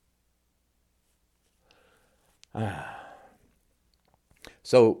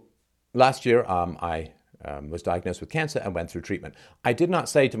 So last year, I was diagnosed with cancer and went through treatment. I did not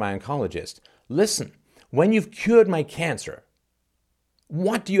say to my oncologist, listen, when you've cured my cancer,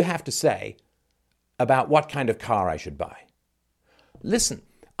 what do you have to say about what kind of car I should buy? Listen,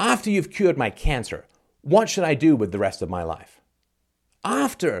 after you've cured my cancer, what should I do with the rest of my life?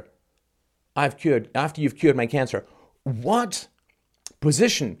 After you've cured my cancer, what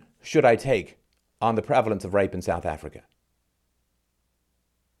position should I take on the prevalence of rape in South Africa?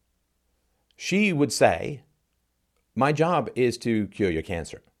 She would say, my job is to cure your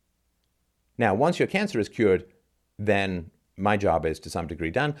cancer. Now, once your cancer is cured, then my job is to some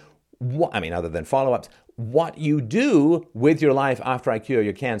degree done. Other than follow-ups, what you do with your life after I cure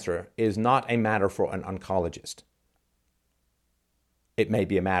your cancer is not a matter for an oncologist. It may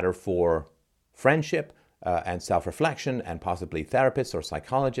be a matter for friendship and self-reflection and possibly therapists or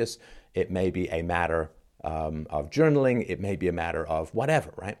psychologists. It may be a matter of journaling. It may be a matter of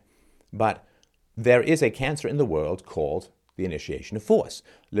whatever, right? But there is a cancer in the world called the initiation of force.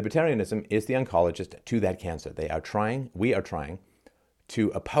 Libertarianism is the oncologist to that cancer. We are trying to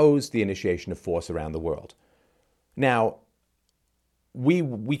oppose the initiation of force around the world. Now,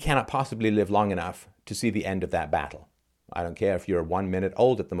 we cannot possibly live long enough to see the end of that battle. I don't care if you're 1 minute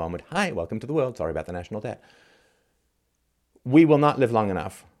old at the moment. Hi, welcome to the world. Sorry about the national debt. We will not live long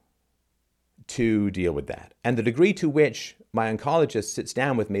enough to deal with that. And the degree to which my oncologist sits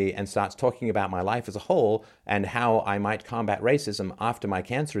down with me and starts talking about my life as a whole and how I might combat racism after my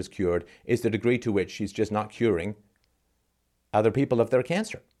cancer is cured is the degree to which she's just not curing other people of their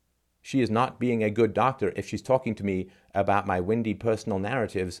cancer. She is not being a good doctor if she's talking to me about my windy personal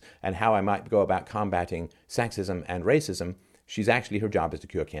narratives and how I might go about combating sexism and racism. Her job is to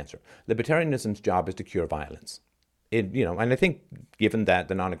cure cancer. Libertarianism's job is to cure violence. And I think given that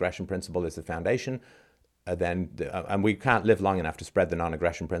the non-aggression principle is the foundation, and we can't live long enough to spread the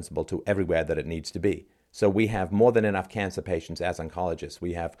non-aggression principle to everywhere that it needs to be. So we have more than enough cancer patients as oncologists.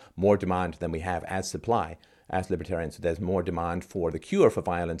 We have more demand than we have as supply as libertarians. So there's more demand for the cure for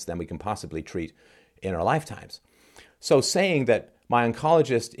violence than we can possibly treat in our lifetimes. So saying that my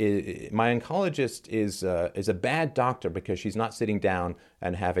oncologist is a bad doctor because she's not sitting down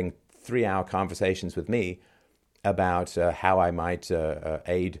and having 3-hour conversations with me about how I might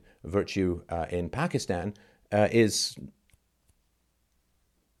aid virtue in Pakistan is...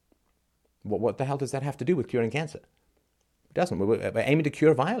 What the hell does that have to do with curing cancer? It doesn't. We're aiming to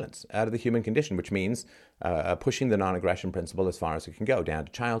cure violence out of the human condition, which means pushing the non-aggression principle as far as it can go, down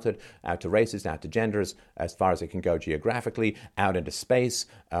to childhood, out to races, out to genders, as far as it can go geographically, out into space,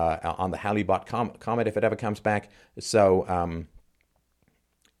 on the Halley-Bot comet if it ever comes back. So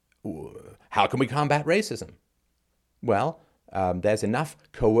how can we combat racism? Well, there's enough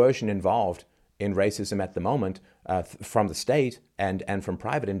coercion involved in racism at the moment from the state and from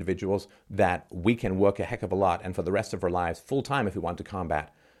private individuals that we can work a heck of a lot and for the rest of our lives full-time if we want to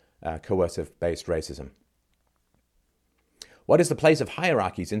combat coercive-based racism. What is the place of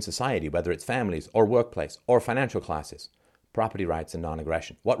hierarchies in society, whether it's families or workplace or financial classes? Property rights and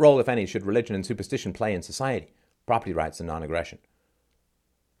non-aggression. What role, if any, should religion and superstition play in society? Property rights and non-aggression.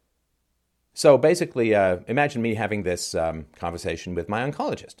 So basically, imagine me having this conversation with my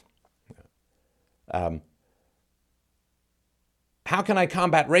oncologist. How can I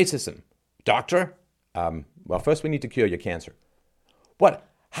combat racism? Doctor? Well, first we need to cure your cancer. What?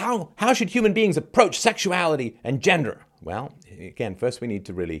 How should human beings approach sexuality and gender? Well, again, first we need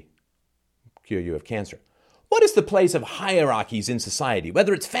to really cure you of cancer. What is the place of hierarchies in society,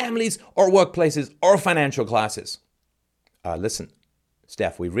 whether it's families or workplaces or financial classes? Listen,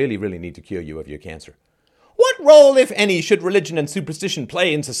 Steph, we really, really need to cure you of your cancer. What role, if any, should religion and superstition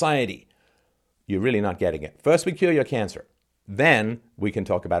play in society? You're really not getting it. First we cure your cancer. Then we can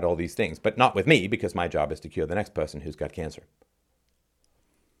talk about all these things. But not with me, because my job is to cure the next person who's got cancer.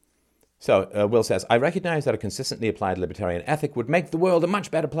 So Will says, I recognize that a consistently applied libertarian ethic would make the world a much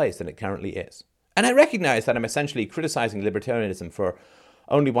better place than it currently is. And I recognize that I'm essentially criticizing libertarianism for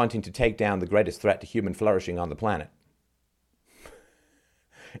only wanting to take down the greatest threat to human flourishing on the planet.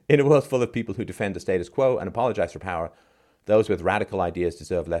 In a world full of people who defend the status quo and apologize for power, those with radical ideas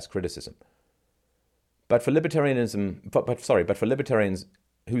deserve less criticism. But for libertarians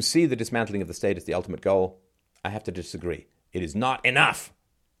who see the dismantling of the state as the ultimate goal, I have to disagree. It is not enough.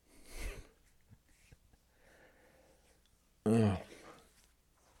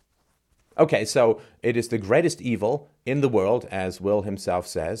 Okay, so it is the greatest evil in the world, as Will himself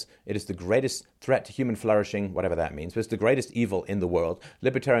says. It is the greatest threat to human flourishing, whatever that means. But it's the greatest evil in the world.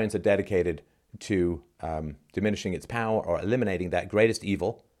 Libertarians are dedicated to diminishing its power or eliminating that greatest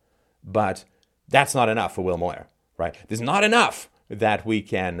evil. But that's not enough for Will Moyer, right? There's not enough that we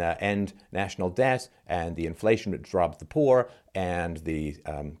can end national debt and the inflation that robs the poor and the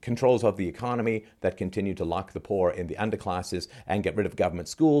controls of the economy that continue to lock the poor in the underclasses and get rid of government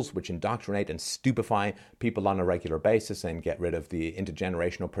schools, which indoctrinate and stupefy people on a regular basis and get rid of the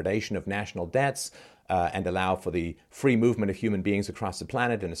intergenerational predation of national debts and allow for the free movement of human beings across the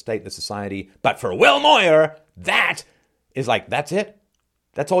planet in a stateless society. But for Will Moyer, that is like, that's it.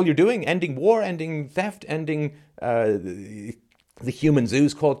 That's all you're doing? Ending war, ending theft, ending the human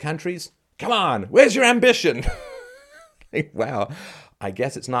zoos called countries? Come on, where's your ambition? Wow, I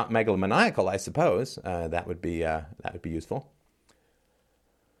guess it's not megalomaniacal, I suppose. That would be useful.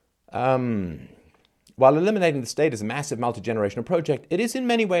 While eliminating the state is a massive multi-generational project, it is in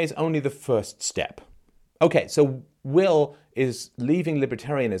many ways only the first step. Okay, so Will is leaving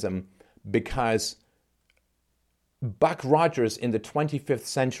libertarianism because Buck Rogers in the 25th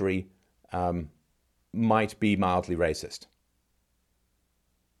century might be mildly racist.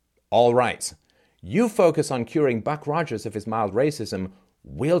 All right. You focus on curing Buck Rogers of his mild racism.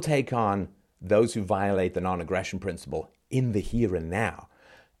 We'll take on those who violate the non-aggression principle in the here and now.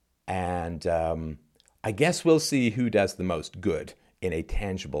 And I guess we'll see who does the most good in a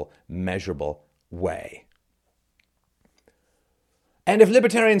tangible, measurable way. And if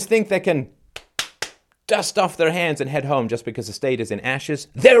libertarians think they can dust off their hands and head home just because the state is in ashes,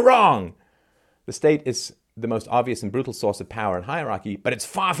 they're wrong. The state is the most obvious and brutal source of power and hierarchy, but it's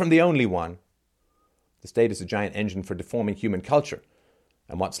far from the only one. The state is a giant engine for deforming human culture,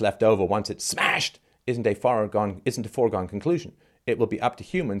 and what's left over once it's smashed isn't a foregone conclusion. It will be up to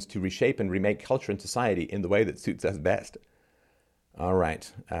humans to reshape and remake culture and society in the way that suits us best. All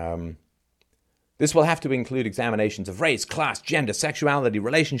right. This will have to include examinations of race, class, gender, sexuality,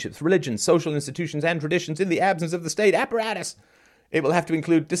 relationships, religion, social institutions, and traditions in the absence of the state apparatus. It will have to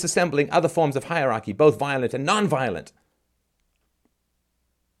include disassembling other forms of hierarchy, both violent and non-violent.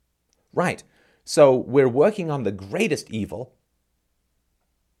 Right. So we're working on the greatest evil,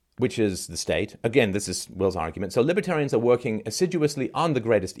 which is the state. Again, this is Will's argument. So libertarians are working assiduously on the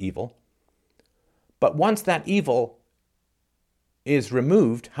greatest evil. But once that evil is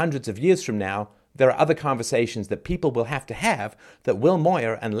removed hundreds of years from now, there are other conversations that people will have to have that Will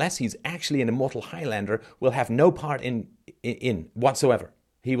Moyer, unless he's actually an immortal Highlander, will have no part in whatsoever.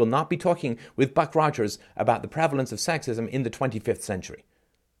 He will not be talking with Buck Rogers about the prevalence of sexism in the 25th century.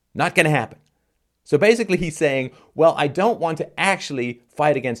 Not going to happen. So basically he's saying, well, I don't want to actually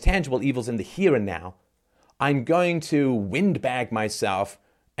fight against tangible evils in the here and now. I'm going to windbag myself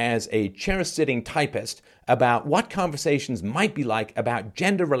as a chair-sitting typist about what conversations might be like about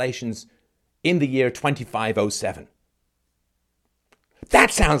gender relations in the year 2507.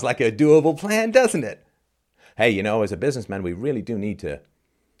 That sounds like a doable plan, doesn't it? Hey, as a businessman, we really do need to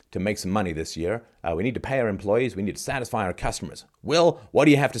make some money this year. We need to pay our employees. We need to satisfy our customers. Will, what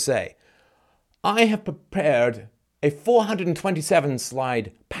do you have to say? I have prepared a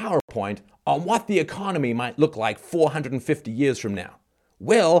 427-slide PowerPoint on what the economy might look like 450 years from now.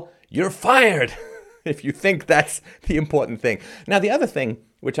 Will, you're fired if you think that's the important thing. Now, the other thing,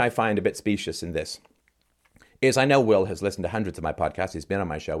 which I find a bit specious in this, is I know Will has listened to hundreds of my podcasts. He's been on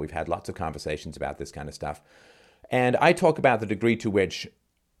my show. We've had lots of conversations about this kind of stuff. And I talk about the degree to which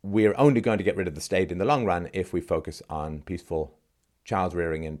we're only going to get rid of the state in the long run if we focus on peaceful child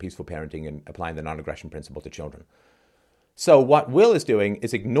rearing and peaceful parenting and applying the non-aggression principle to children. So what Will is doing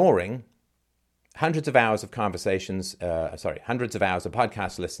is ignoring hundreds of hours of conversations, hundreds of hours of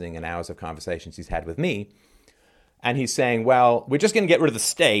podcast listening and hours of conversations he's had with me. And he's saying, well, we're just going to get rid of the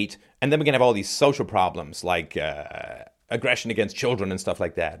state, and then we're going to have all these social problems like aggression against children and stuff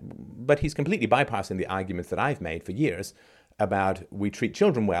like that. But he's completely bypassing the arguments that I've made for years about we treat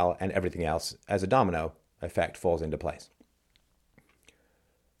children well and everything else as a domino effect falls into place.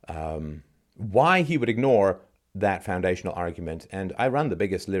 Why he would ignore that foundational argument, and I run the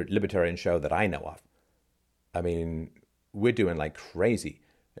biggest libertarian show that I know of. I mean, we're doing like crazy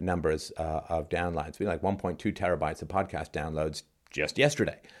numbers of downloads. We like 1.2 terabytes of podcast downloads just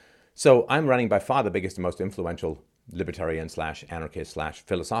yesterday. So I'm running by far the biggest and most influential libertarian / anarchist /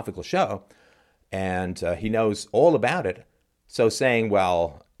 philosophical show, and he knows all about it. So saying,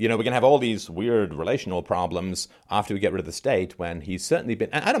 well, we're going to have all these weird relational problems after we get rid of the state, when he's certainly been,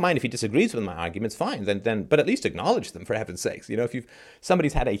 and I don't mind if he disagrees with my arguments, fine, then, but at least acknowledge them, for heaven's sakes. If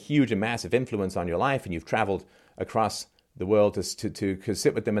somebody's had a huge and massive influence on your life and you've traveled across the world to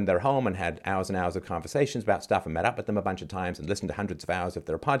sit with them in their home and had hours and hours of conversations about stuff and met up with them a bunch of times and listened to hundreds of hours of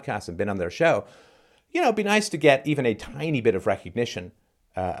their podcasts and been on their show, it'd be nice to get even a tiny bit of recognition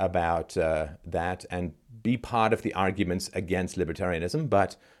about that and be part of the arguments against libertarianism.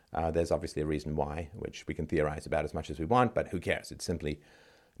 But there's obviously a reason why, which we can theorize about as much as we want, but who cares? It's simply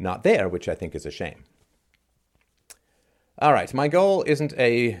not there, which I think is a shame. All right, my goal isn't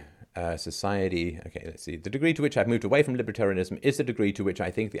a society. Okay, let's see. The degree to which I've moved away from libertarianism is the degree to which I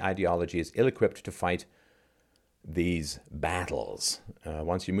think the ideology is ill-equipped to fight these battles.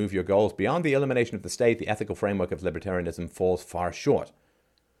 Once you move your goals beyond the elimination of the state, the ethical framework of libertarianism falls far short.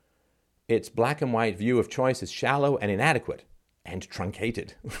 Its black and white view of choice is shallow and inadequate and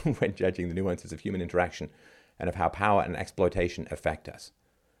truncated when judging the nuances of human interaction and of how power and exploitation affect us.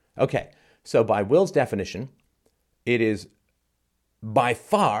 Okay, so by Will's definition, it is by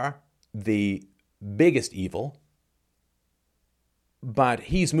far the biggest evil, but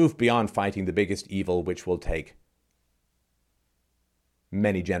he's moved beyond fighting the biggest evil, which will take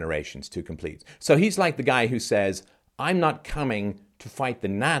many generations to complete. So he's like the guy who says, I'm not coming to fight the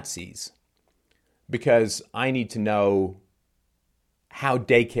Nazis because I need to know how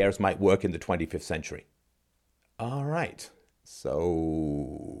daycares might work in the 25th century. All right.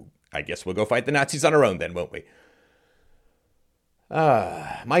 So I guess we'll go fight the Nazis on our own then, won't we?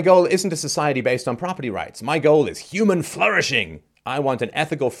 My goal isn't a society based on property rights. My goal is human flourishing. I want an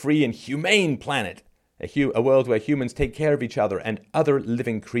ethical, free, and humane planet. A world where humans take care of each other and other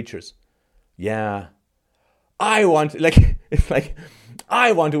living creatures. Yeah. I want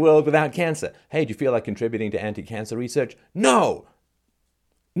a world without cancer. Hey, do you feel like contributing to anti-cancer research? No,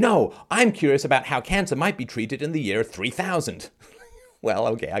 I'm curious about how cancer might be treated in the year 3000. Well,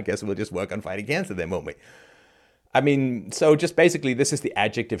 okay, I guess we'll just work on fighting cancer then, won't we? I mean, so just basically, this is the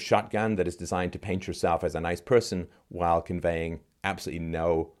adjective shotgun that is designed to paint yourself as a nice person while conveying absolutely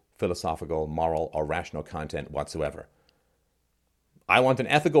no philosophical, moral, or rational content whatsoever. I want an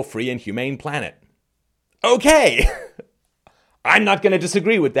ethical, free, and humane planet. Okay! I'm not going to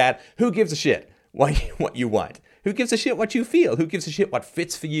disagree with that. Who gives a shit what you want? Who gives a shit what you feel? Who gives a shit what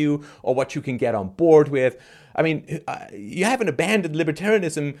fits for you or what you can get on board with? I mean, you haven't abandoned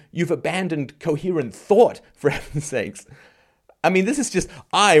libertarianism. You've abandoned coherent thought, for heaven's sakes. I mean, this is just,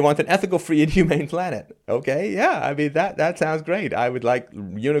 I want an ethical, free, and humane planet. Okay, yeah, I mean, that sounds great. I would like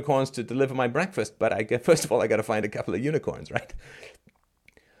unicorns to deliver my breakfast, but first of all, I got to find a couple of unicorns, right?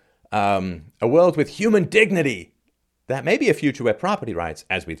 A world with human dignity. That may be a future where property rights,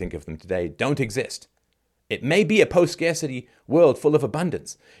 as we think of them today, don't exist. It may be a post-scarcity world full of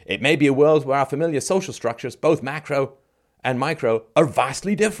abundance. It may be a world where our familiar social structures, both macro and micro, are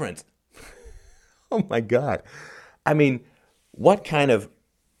vastly different. Oh my God. I mean, what kind of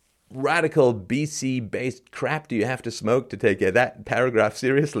radical BC-based crap do you have to smoke to take that paragraph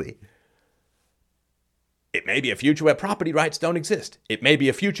seriously? It may be a future where property rights don't exist. It may be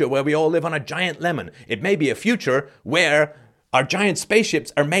a future where we all live on a giant lemon. It may be a future where our giant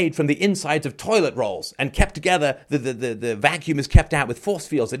spaceships are made from the insides of toilet rolls and kept together. The vacuum is kept out with force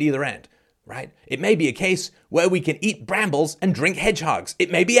fields at either end, right? It may be a case where we can eat brambles and drink hedgehogs.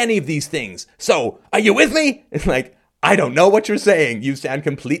 It may be any of these things. So, are you with me? It's like, I don't know what you're saying. You sound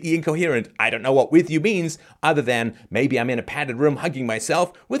completely incoherent. I don't know what with you means, other than maybe I'm in a padded room hugging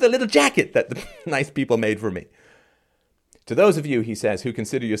myself with a little jacket that the nice people made for me. To those of you, he says, who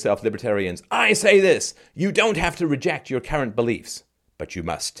consider yourself libertarians, I say this: you don't have to reject your current beliefs, but you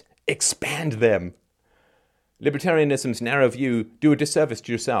must expand them. Libertarianism's narrow view do a disservice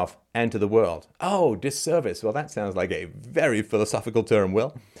to yourself and to the world. Oh, disservice. Well, that sounds like a very philosophical term,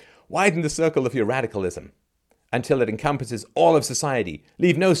 Will. Widen the circle of your radicalism until it encompasses all of society.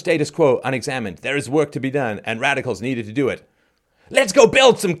 Leave no status quo unexamined. There is work to be done, and radicals needed to do it. Let's go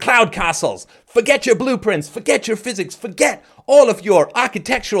build some cloud castles. Forget your blueprints. Forget your physics. Forget all of your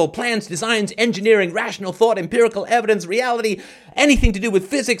architectural plans, designs, engineering, rational thought, empirical evidence, reality, anything to do with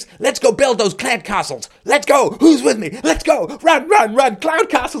physics. Let's go build those cloud castles. Let's go. Who's with me? Let's go. Run, run, run. Cloud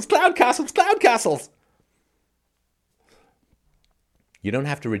castles, cloud castles, cloud castles. You don't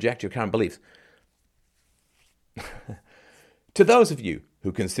have to reject your current beliefs. To those of you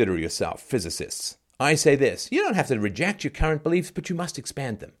who consider yourself physicists, I say this: you don't have to reject your current beliefs, but you must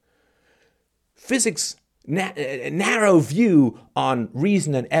expand them. Physics' narrow view on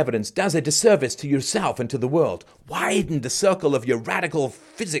reason and evidence does a disservice to yourself and to the world. Widen the circle of your radical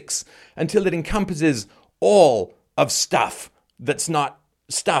physics until it encompasses all of stuff that's not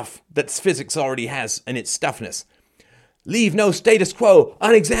stuff that physics already has in its stuffness. Leave no status quo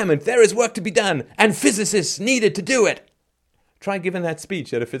unexamined. There is work to be done, and physicists needed to do it. Try giving that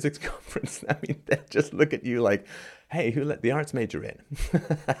speech at a physics conference. I mean, they just look at you like, hey, who let the arts major in?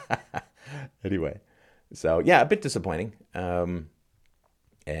 Anyway, so yeah, a bit disappointing. And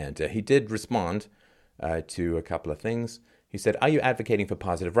he did respond to a couple of things. He said, are you advocating for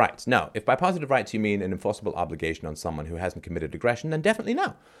positive rights? No. If by positive rights you mean an enforceable obligation on someone who hasn't committed aggression, then definitely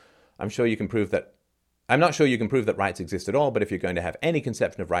no. I'm not sure you can prove that rights exist at all, but if you're going to have any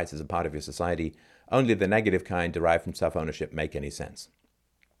conception of rights as a part of your society, only the negative kind derived from self-ownership make any sense.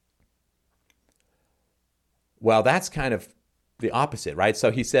 Well, that's kind of the opposite, right?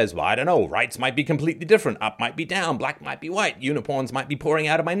 So he says, well, I don't know, rights might be completely different. Up might be down, black might be white, unicorns might be pouring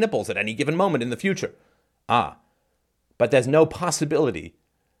out of my nipples at any given moment in the future. But there's no possibility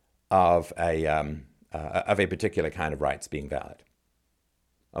of a particular kind of rights being valid.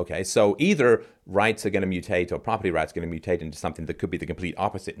 Okay, so either rights are going to mutate or property rights are going to mutate into something that could be the complete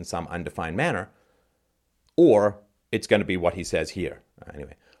opposite in some undefined manner, or it's going to be what he says here.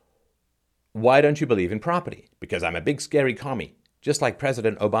 Anyway, why don't you believe in property? Because I'm a big scary commie, just like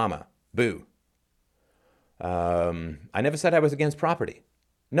President Obama. Boo. I never said I was against property.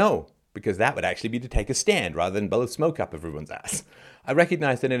 No, because that would actually be to take a stand rather than blow smoke up everyone's ass. I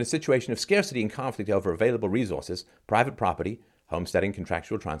recognize that in a situation of scarcity and conflict over available resources, private property, homesteading,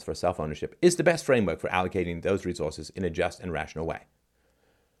 contractual transfer, self-ownership is the best framework for allocating those resources in a just and rational way.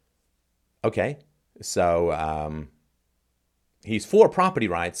 Okay, so he's for property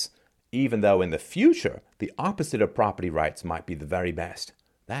rights, even though in the future, the opposite of property rights might be the very best.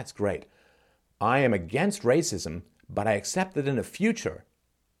 That's great. I am against racism, but I accept that in the future,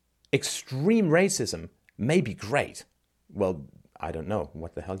 extreme racism may be great. Well, I don't know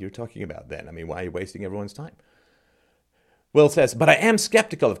what the hell you're talking about then. I mean, why are you wasting everyone's time? Will says, but I am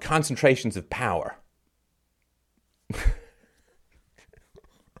skeptical of concentrations of power.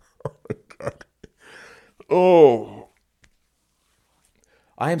 Oh, my God. Oh.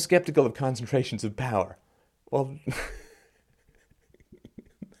 I am skeptical of concentrations of power. Well,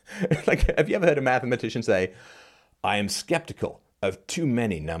 like, have you ever heard a mathematician say, I am skeptical of too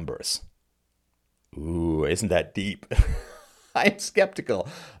many numbers? Ooh, isn't that deep? I am skeptical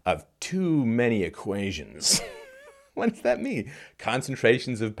of too many equations. What does that mean?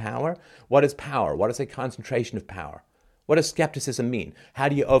 Concentrations of power? What is power? What is a concentration of power? What does skepticism mean? How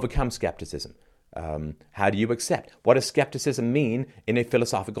do you overcome skepticism? How do you accept? What does skepticism mean in a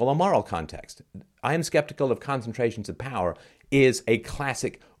philosophical or moral context? I am skeptical of concentrations of power is a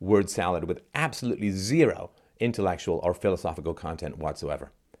classic word salad with absolutely zero intellectual or philosophical content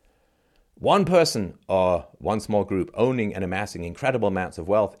whatsoever. One person or one small group owning and amassing incredible amounts of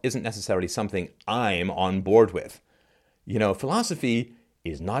wealth isn't necessarily something I'm on board with. You know, philosophy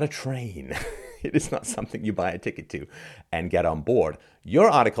is not a train. It is not something you buy a ticket to and get on board. Your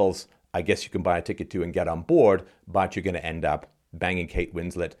articles, I guess you can buy a ticket to and get on board, but you're going to end up banging Kate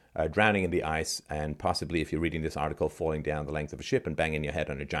Winslet, drowning in the ice, and possibly, if you're reading this article, falling down the length of a ship and banging your head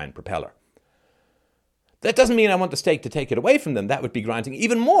on a giant propeller. That doesn't mean I want the state to take it away from them. That would be granting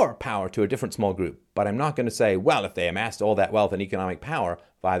even more power to a different small group. But I'm not going to say, well, if they amassed all that wealth and economic power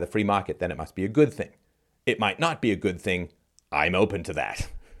via the free market, then it must be a good thing. It might not be a good thing. I'm open to that.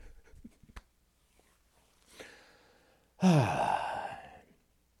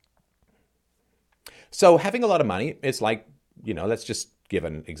 So having a lot of money, it's like, you know, let's just give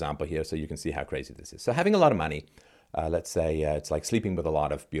an example here so you can see how crazy this is. So having a lot of money, let's say it's like sleeping with a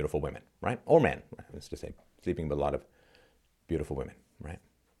lot of beautiful women, right? Or men, let's just say sleeping with a lot of beautiful women, right?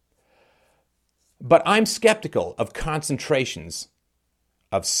 But I'm skeptical of concentrations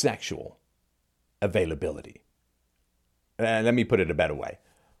of sexual availability. Let me put it a better way.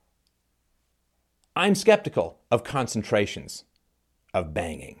 I'm skeptical of concentrations of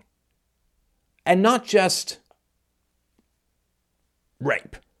banging. And not just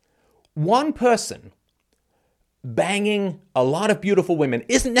rape. One person banging a lot of beautiful women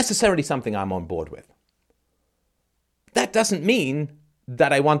isn't necessarily something I'm on board with. That doesn't mean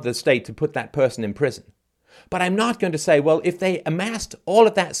that I want the state to put that person in prison. But I'm not going to say, well, if they amassed all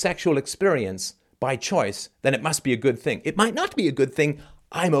of that sexual experience by choice, then it must be a good thing. It might not be a good thing.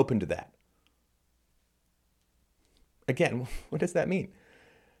 I'm open to that. Again, what does that mean?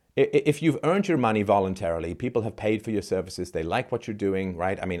 If you've earned your money voluntarily, people have paid for your services, they like what you're doing,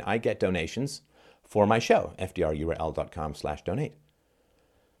 right? I mean, I get donations for my show, fdrurl.com/donate.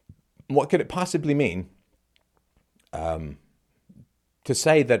 What could it possibly mean to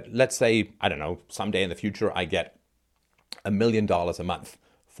say that, let's say, I don't know, someday in the future, I get $1 million a month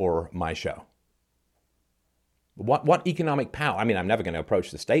for my show? What economic power? I mean, I'm never going to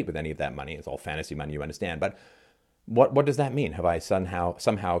approach the state with any of that money. It's all fantasy money, you understand. But what does that mean? Have I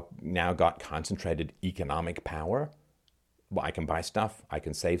somehow now got concentrated economic power? Well, I can buy stuff, I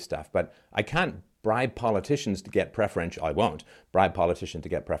can save stuff, but I can't bribe politicians to get preferential. I won't bribe politicians to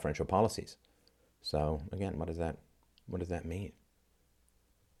get preferential policies. So again, what does that mean?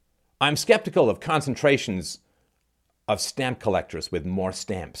 I'm skeptical of concentrations of stamp collectors with more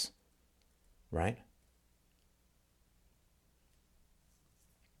stamps, right?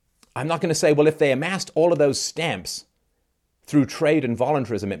 I'm not going to say, well, if they amassed all of those stamps through trade and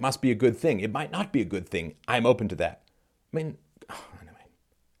voluntarism, it must be a good thing. It might not be a good thing. I'm open to that. I mean, anyway.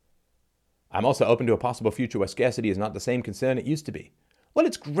 I'm also open to a possible future where scarcity is not the same concern it used to be. Well,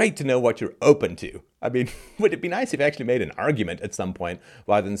 it's great to know what you're open to. I mean, would it be nice if you actually made an argument at some point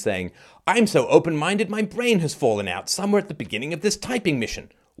rather than saying, I'm so open-minded my brain has fallen out somewhere at the beginning of this typing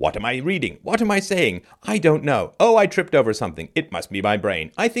mission. What am I reading? What am I saying? I don't know. Oh, I tripped over something. It must be my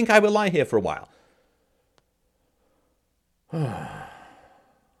brain. I think I will lie here for a while.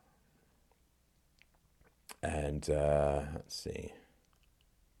 And let's see.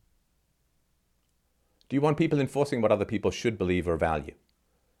 Do you want people enforcing what other people should believe or value?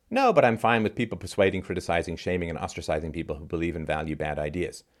 No, but I'm fine with people persuading, criticizing, shaming, and ostracizing people who believe and value bad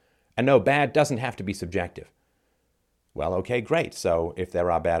ideas. And no, bad doesn't have to be subjective. Well, okay, great. So if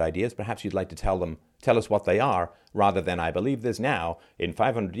there are bad ideas, perhaps you'd like to tell us what they are, rather than I believe this now. In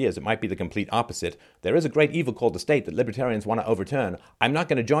 500 years, it might be the complete opposite. There is a great evil called the state that libertarians want to overturn. I'm not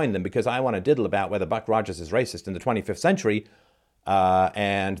going to join them because I want to diddle about whether Buck Rogers is racist in the 25th century.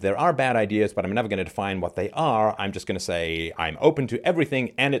 And there are bad ideas, but I'm never going to define what they are. I'm just going to say I'm open to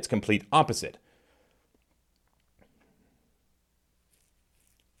everything and its complete opposite.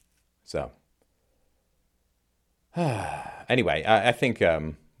 So, anyway, I think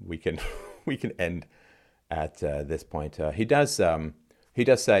we can end at this point. He does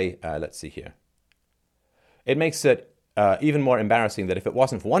say, let's see here. It makes it even more embarrassing that if it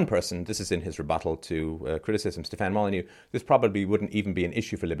wasn't for one person, this is in his rebuttal to criticism, Stefan Molyneux, this probably wouldn't even be an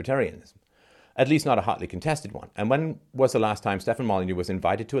issue for libertarianism, at least not a hotly contested one. And when was the last time Stefan Molyneux was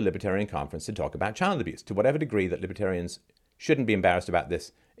invited to a libertarian conference to talk about child abuse? To whatever degree that libertarians shouldn't be embarrassed about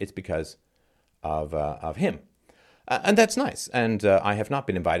this, it's because of him. And that's nice. And I have not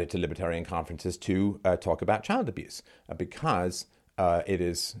been invited to libertarian conferences to talk about child abuse because it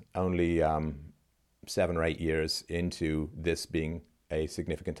is only 7 or 8 years into this being a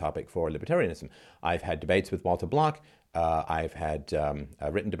significant topic for libertarianism. I've had debates with Walter Block. I've had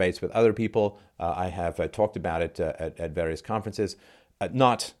written debates with other people. I have talked about it at various conferences,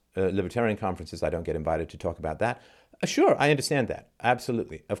 not libertarian conferences. I don't get invited to talk about that. Sure, I understand that.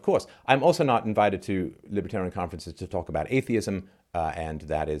 Absolutely. Of course. I'm also not invited to libertarian conferences to talk about atheism, and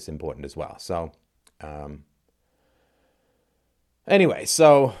that is important as well. So, anyway,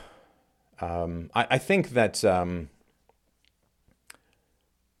 so I think that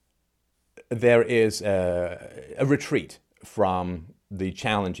there is a retreat from the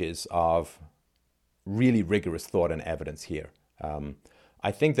challenges of really rigorous thought and evidence here.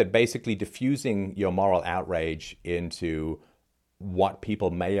 I think that basically diffusing your moral outrage into what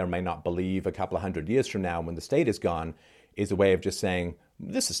people may or may not believe a couple of 100 years from now when the state is gone is a way of just saying,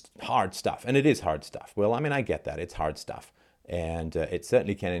 this is hard stuff. And it is hard stuff. Well, I mean, I get that. It's hard stuff. And it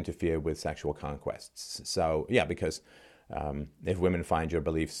certainly can interfere with sexual conquests. So, yeah, because if women find your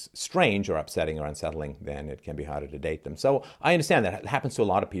beliefs strange or upsetting or unsettling, then it can be harder to date them. So I understand that. It happens to a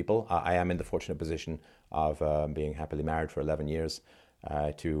lot of people. I am in the fortunate position of being happily married for 11 years.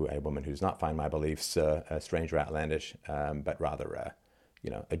 To a woman who does not find my beliefs strange or outlandish, but rather,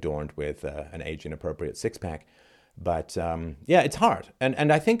 adorned with an age-inappropriate six-pack. But yeah, it's hard,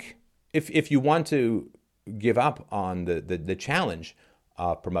 and I think if you want to give up on the challenge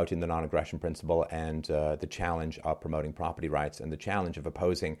of promoting the non-aggression principle and the challenge of promoting property rights and the challenge of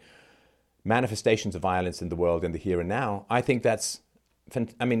opposing manifestations of violence in the world in the here and now, I think that's.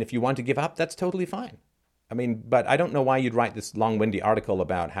 I mean, if you want to give up, that's totally fine. I mean, but I don't know why you'd write this long-winded article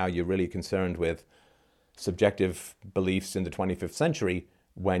about how you're really concerned with subjective beliefs in the 25th century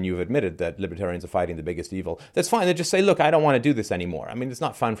when you've admitted that libertarians are fighting the biggest evil. That's fine. They just say, look, I don't want to do this anymore. I mean, it's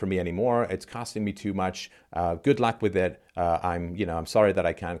not fun for me anymore. It's costing me too much. Good luck with it. I'm sorry that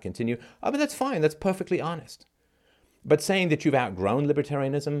I can't continue. But that's fine. That's perfectly honest. But saying that you've outgrown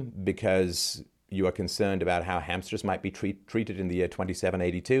libertarianism because you are concerned about how hamsters might be treated in the year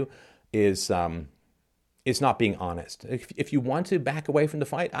 2782 is not being honest. If you want to back away from the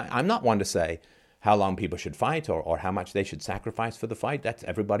fight, I'm not one to say how long people should fight or how much they should sacrifice for the fight. That's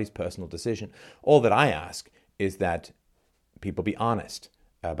everybody's personal decision. All that I ask is that people be honest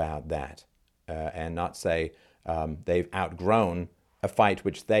about that and not say they've outgrown a fight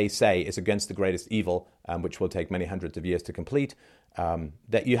which they say is against the greatest evil, which will take many hundreds of years to complete,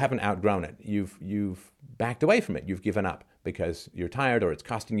 that you haven't outgrown it. You've backed away from it. You've given up because you're tired or it's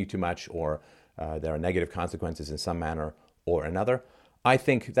costing you too much or there are negative consequences in some manner or another. I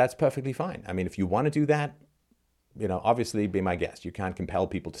think that's perfectly fine. I mean, if you want to do that, obviously be my guest. You can't compel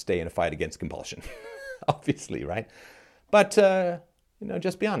people to stay in a fight against compulsion, obviously, right? But,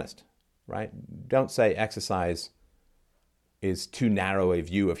 just be honest, right? Don't say exercise is too narrow a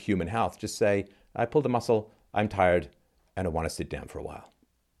view of human health. Just say, I pulled a muscle, I'm tired, and I want to sit down for a while.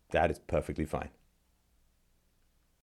 That is perfectly fine.